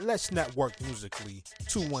at Let's Network Musically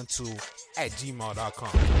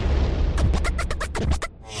 212@gmail.com.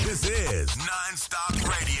 This is Non-Stop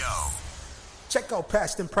Radio. Check out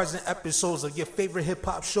past and present episodes of your favorite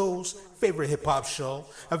hip-hop shows, favorite hip-hop show,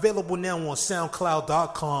 available now on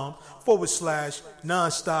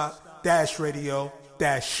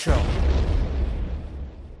SoundCloud.com/nonstop-radio-show.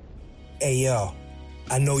 Hey, yo,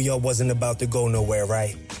 I know y'all wasn't about to go nowhere,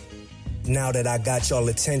 right? Now that I got y'all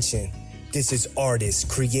attention, this is artist,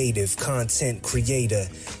 creative, content creator,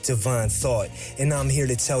 Divine Thought, and I'm here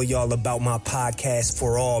to tell y'all about my podcast,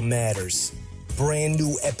 For All Matters. Brand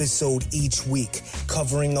new episode each week,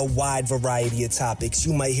 covering a wide variety of topics.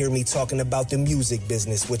 You might hear me talking about the music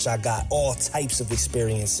business, which I got all types of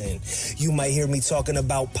experience in. You might hear me talking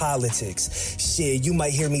about politics. Shit, you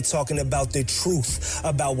might hear me talking about the truth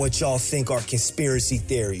about what y'all think are conspiracy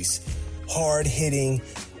theories. Hard-hitting,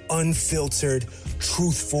 unfiltered,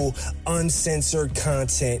 truthful, uncensored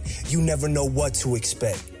content. You never know what to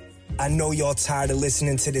expect. I know y'all tired of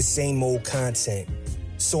listening to the same old content.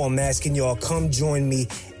 So I'm asking y'all, come join me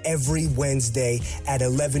every Wednesday at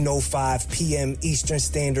 11:05 p.m. Eastern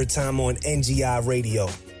Standard Time on NGI Radio.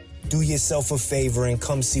 Do yourself a favor and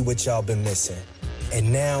come see what y'all been missing.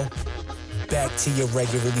 And now, back to your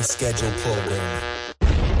regularly scheduled program.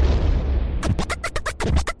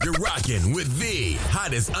 You're rocking with the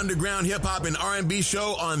hottest underground hip-hop and R&B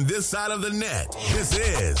show on this side of the net. This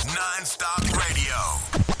is Non-Stop Radio.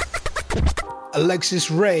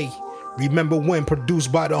 Alexis Ray, Remember When,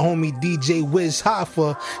 produced by the homie DJ Wiz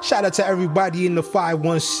Hoffa. Shout out to everybody in the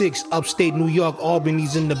 516, upstate New York.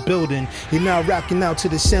 Albany's in the building. You're now rocking out to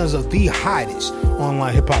the sounds of the hottest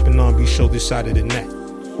online hip-hop and R&B show this side of the net.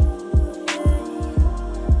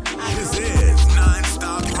 This is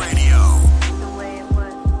Non-Stop Radio.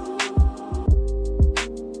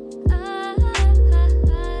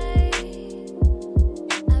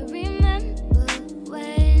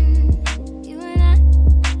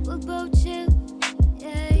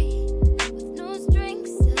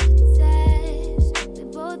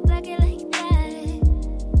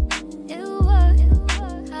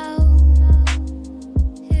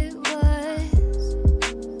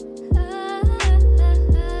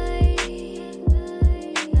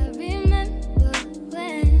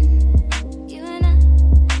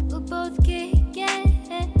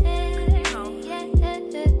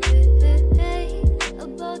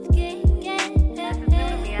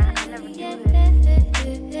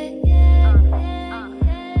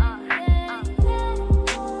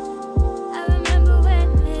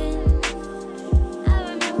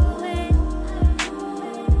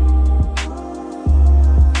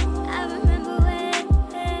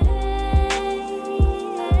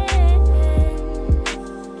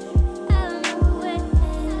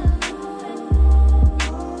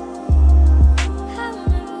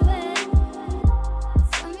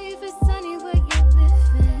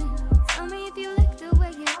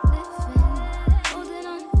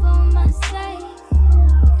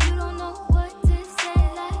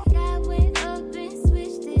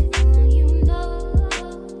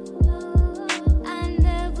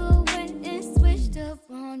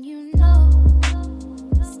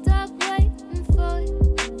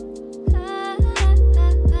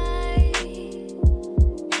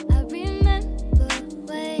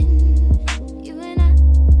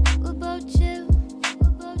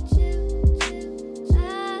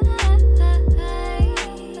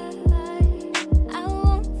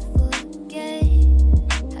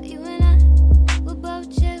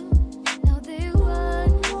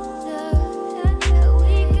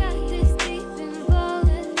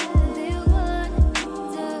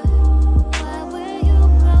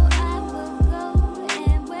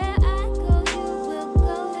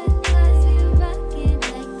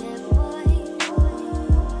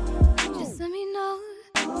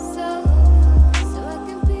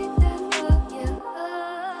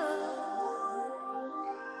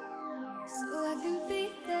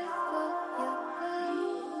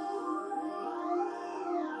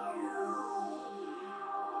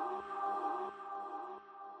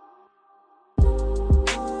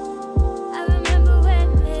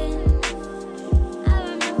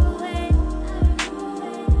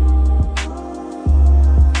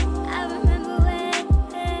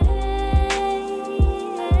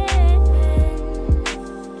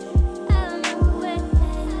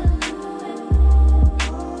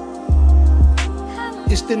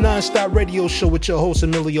 It's the Non-Stop Radio Show with your host,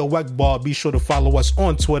 Emilio Ekbar. Be sure to follow us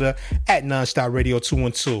on Twitter at Non-Stop Radio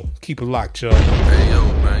 212. Keep it locked, y'all. Hey, yo,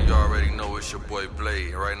 man, you already know it's your boy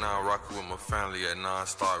Blade. Right now, I'm rocking with my family at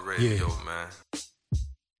Non-Stop Radio, man.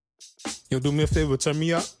 Yo, do me a favor, turn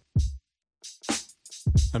me up.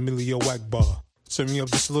 Emilio Ekbar. Turn me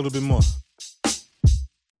up just a little bit more.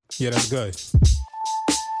 Yeah, that's good.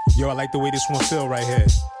 Yo, I like the way this one feel right here.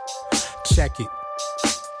 Check it.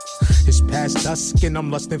 It's past dusk and I'm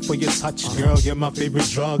lusting for your touch. Girl, you're my favorite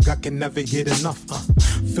drug, I can never get enough.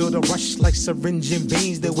 Feel the rush like syringe in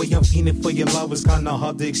veins. The way I'm feeling for your love is kinda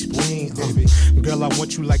hard to explain. Girl, I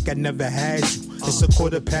want you like I never had you. It's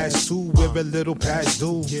 2:15, we're a little past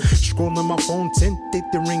due. Scrolling my phone, tempted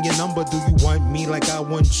to ring your number. Do you want me like I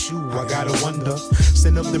want you? I gotta wonder.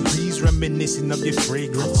 Send up the breeze, reminiscing of your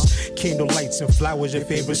fragrance. Candle lights and flowers, your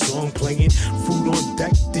favorite song playing. Fruit on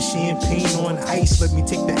deck, the champagne on ice. Let me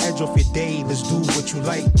take the edge off your day. Let's do what you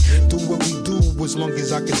like. Do what we do as long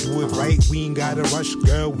as I can do it right. We ain't gotta rush,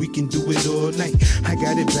 girl. We can do it all night. I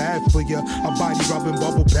got it bad for ya. A body rubbing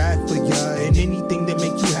bubble bath for ya. And anything that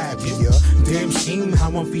make you happier. Damn shame how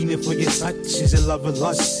I'm feeling for your touch. Is it love or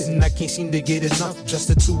lust? And I can't seem to get enough. Just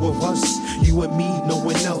the two of us. You and me, no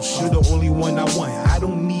one else. You're the only one I want. I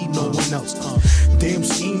don't need no one else. Damn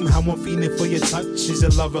shame how I'm feeling for your touch. Is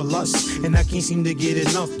it love or lust? And I can't seem to get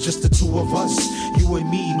enough. Just the two of us. You and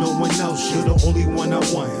me, no one else. You're the only one I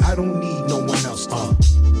want. I don't need no one else.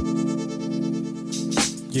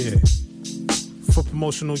 Yeah. For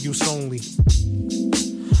promotional use only.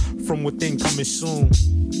 From within coming soon.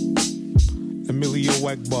 Emilio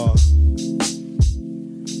Ekbar.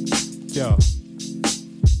 Yo.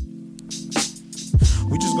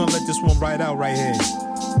 We just gonna let this one ride out right here.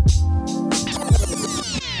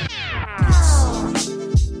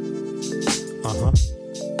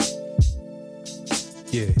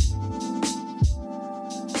 Yeah.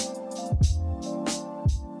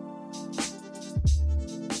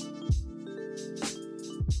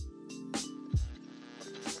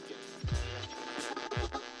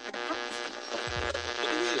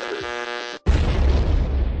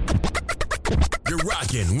 You're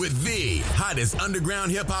rocking with the hottest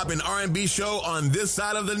underground hip-hop and R&B show on this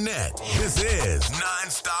side of the net. This is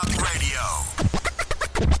Non-Stop Radio.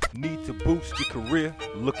 Need to boost your career?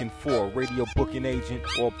 Looking for a radio booking agent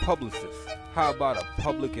or publicist? How about a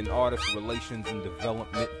public and artist relations and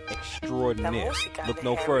development extraordinaire? Look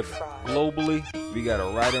no further. Globally, we got a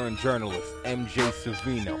writer and journalist, MJ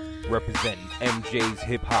Savino, representing MJ's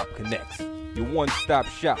Hip Hop Connects. Your one-stop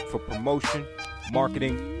shop for promotion,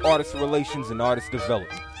 marketing, artist relations, and artist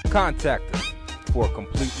development. Contact us for a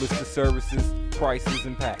complete list of services, prices,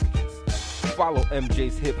 and packages. Follow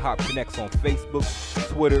MJ's Hip Hop Connects on Facebook,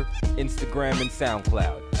 Twitter, Instagram, and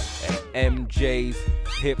SoundCloud at MJ's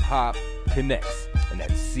Hip Hop Connects, and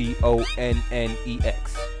that's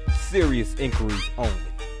CONNEX. Serious inquiries only.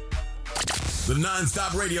 The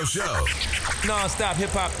Non-Stop Radio Show. Non-Stop Hip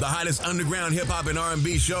Hop. The hottest underground hip hop and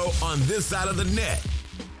R&B show on this side of the net.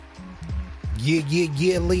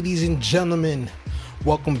 Yeah, ladies and gentlemen.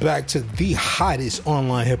 Welcome back to the hottest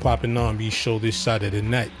online hip-hop and R&B show this side of the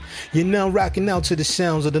net. You're now rocking out to the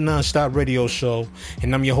sounds of the Non-Stop Radio Show,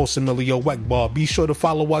 and I'm your host, Emilio Ekbar. Be sure to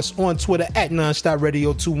follow us on Twitter at Non-Stop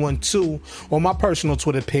Radio 212, or my personal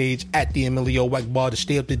Twitter page at the Emilio Ekbar to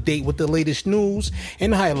stay up to date with the latest news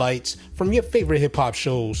and highlights from your favorite hip-hop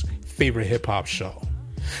show's favorite hip-hop show.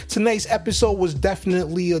 Tonight's episode was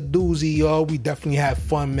definitely a doozy, y'all. We definitely had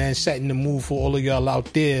fun, man, setting the mood for all of y'all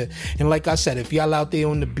out there. And like I said, if y'all out there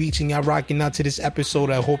on the beach and y'all rocking out to this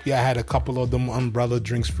episode, I hope y'all had a couple of them umbrella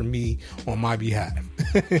drinks for me on my behalf.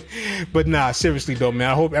 But nah, seriously though,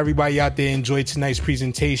 man, I hope everybody out there enjoyed tonight's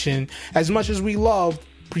presentation as much as we love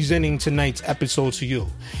presenting tonight's episode to you.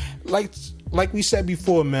 Like we said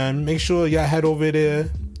before, man, make sure y'all head over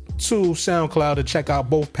there to SoundCloud to check out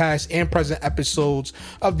both past and present episodes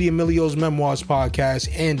of the Emilio's Memoirs podcast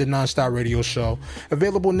and the Non-Stop Radio Show.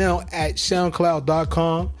 Available now at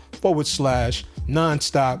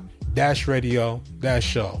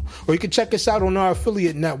soundcloud.com/nonstop-radio-show. Or you can check us out on our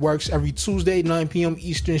affiliate networks every Tuesday, 9 p.m.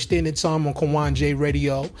 Eastern Standard Time on Kawan J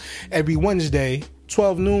Radio. Every Wednesday,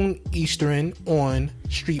 12 noon Eastern on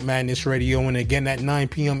Street Madness Radio. And again at 9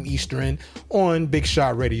 p.m. Eastern on Big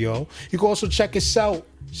Shot Radio. You can also check us out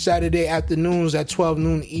Saturday afternoons at 12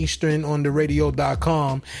 noon Eastern on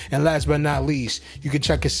theradio.com. And last but not least, you can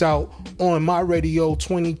check us out on My Radio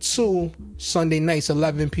 22 Sunday nights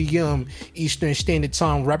 11 p.m. Eastern Standard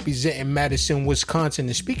Time, representing Madison, Wisconsin.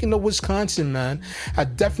 And speaking of Wisconsin, man, I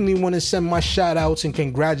definitely want to send my shout outs and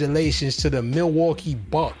congratulations to the Milwaukee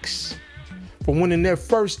Bucks for winning their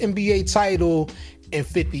first NBA title in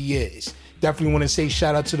 50 years. Definitely want to say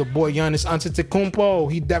shout out to the boy Giannis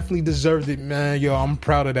Antetokounmpo. He definitely deserved it, man. Yo, I'm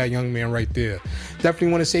proud of that young man right there. Definitely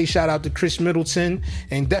want to say shout out to Chris Middleton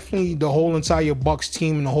and definitely the whole entire Bucks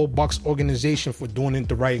team and the whole Bucks organization for doing it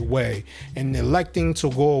the right way and electing to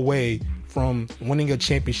go away from winning a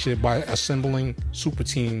championship by assembling super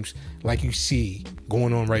teams like you see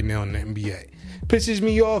going on right now in the NBA. Pisses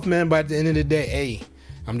me off, man, but at the end of the day, hey,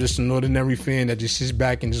 I'm just an ordinary fan that just sits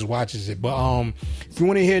back and just watches it. But if you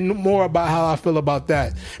want to hear more about how I feel about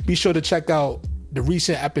that, be sure to check out the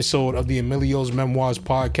recent episode of the Emilio's Memoirs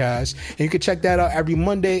podcast. And you can check that out every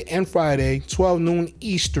Monday and Friday, 12 noon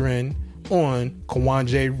Eastern on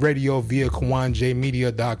Kawanje Radio via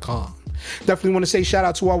KawanjeMedia.com. Definitely want to say shout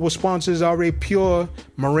out to our sponsors, RA Pure,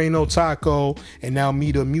 Moreno Taco, and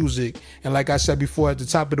Almeida Music. And like I said before at the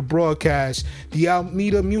top of the broadcast, the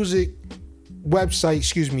Almeida Music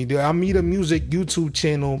website, the Almeida Music YouTube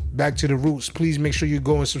channel, Back to the Roots. Please make sure you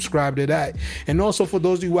go and subscribe to that. And also for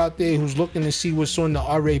those of you out there who's looking to see what's on the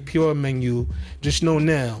RA Pure menu, just know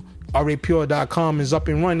now, rapure.com is up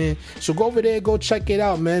and running. So go over there, go check it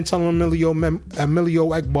out, man. Tell them Emilio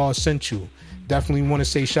Ekbar sent you. Definitely want to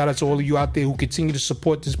say shout out to all of you out there who continue to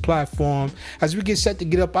support this platform as we get set to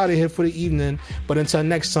get up out of here for the evening. But until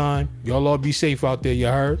next time, y'all all be safe out there, you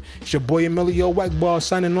heard? It's your boy Emilio Ekbar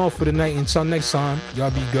signing off for the night. Until next time,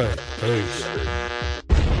 y'all be good. Peace.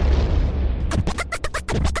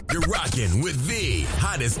 You're rocking with the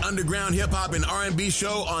hottest underground hip-hop and R&B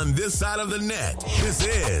show on this side of the net. This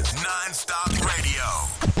is Non-Stop Radio.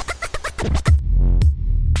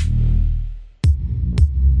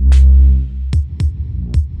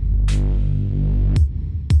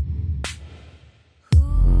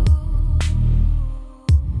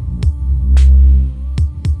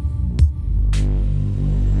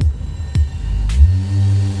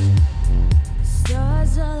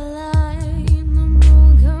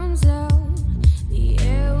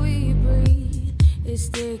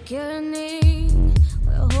 Thickening,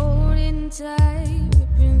 we're holding tight,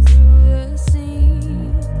 ripping through the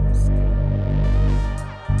seams.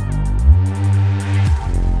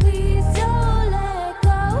 Please don't let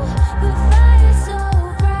go, the fire's so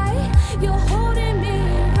bright. You're holding me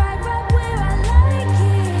right where I like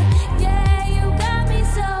it. Yeah, you got me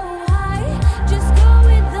so high, just go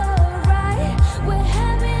with the ride. We're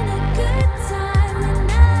having a good time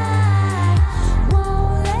and I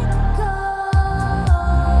won't let go.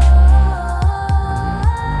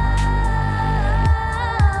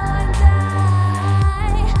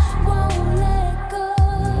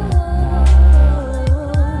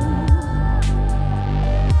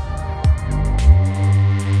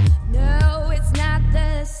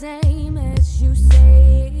 Same as you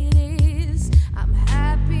say it is. I'm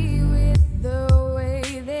happy with the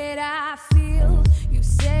way that I feel. You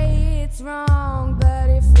say it's wrong, but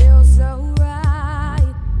it feels so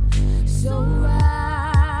right, so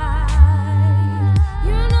right.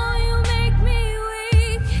 You know you make me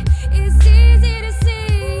weak. It's easy to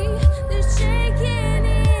see the shaking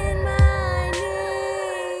in my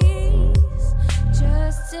knees.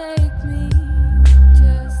 Just take me,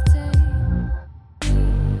 just take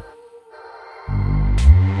me.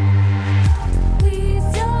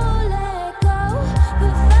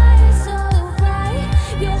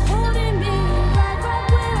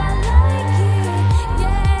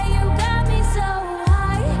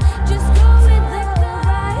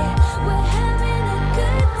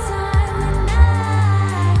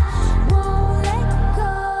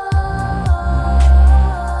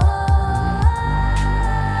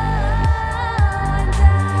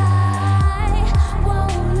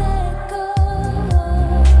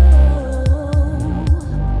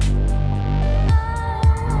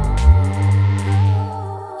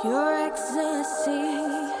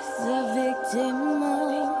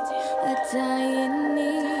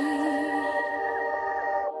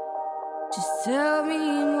 Just tell me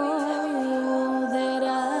more that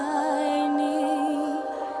I need.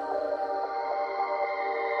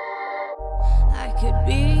 I could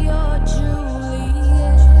be your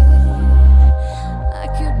Juliet. I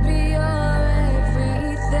could be your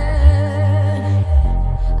everything.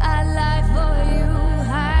 I'd lie for you,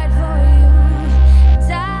 hide for you,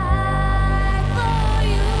 die for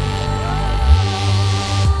you.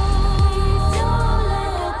 Don't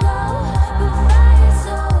let go, the fire's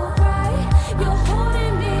so bright. You're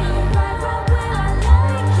holding me right where I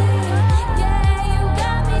like it. Yeah, you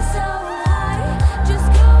got me so high. Just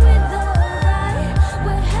go with the ride.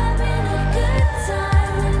 We're having a good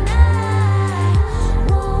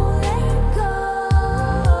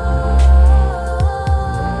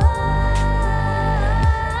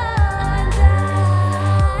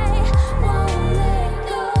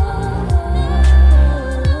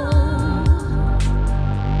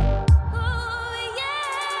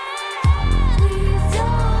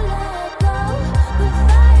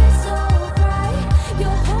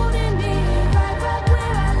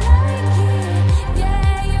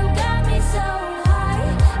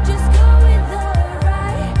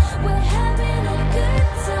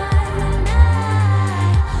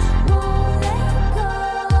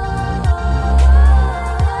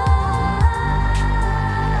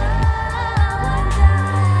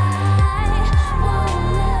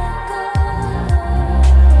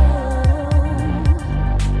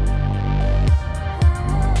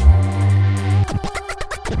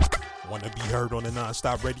be heard on the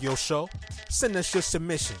Non-Stop Radio Show? Send us your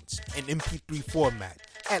submissions in MP3 format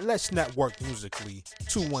at Let's Network Musically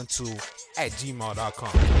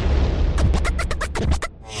 212@gmail.com.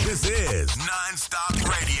 This is Non-Stop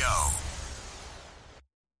Radio.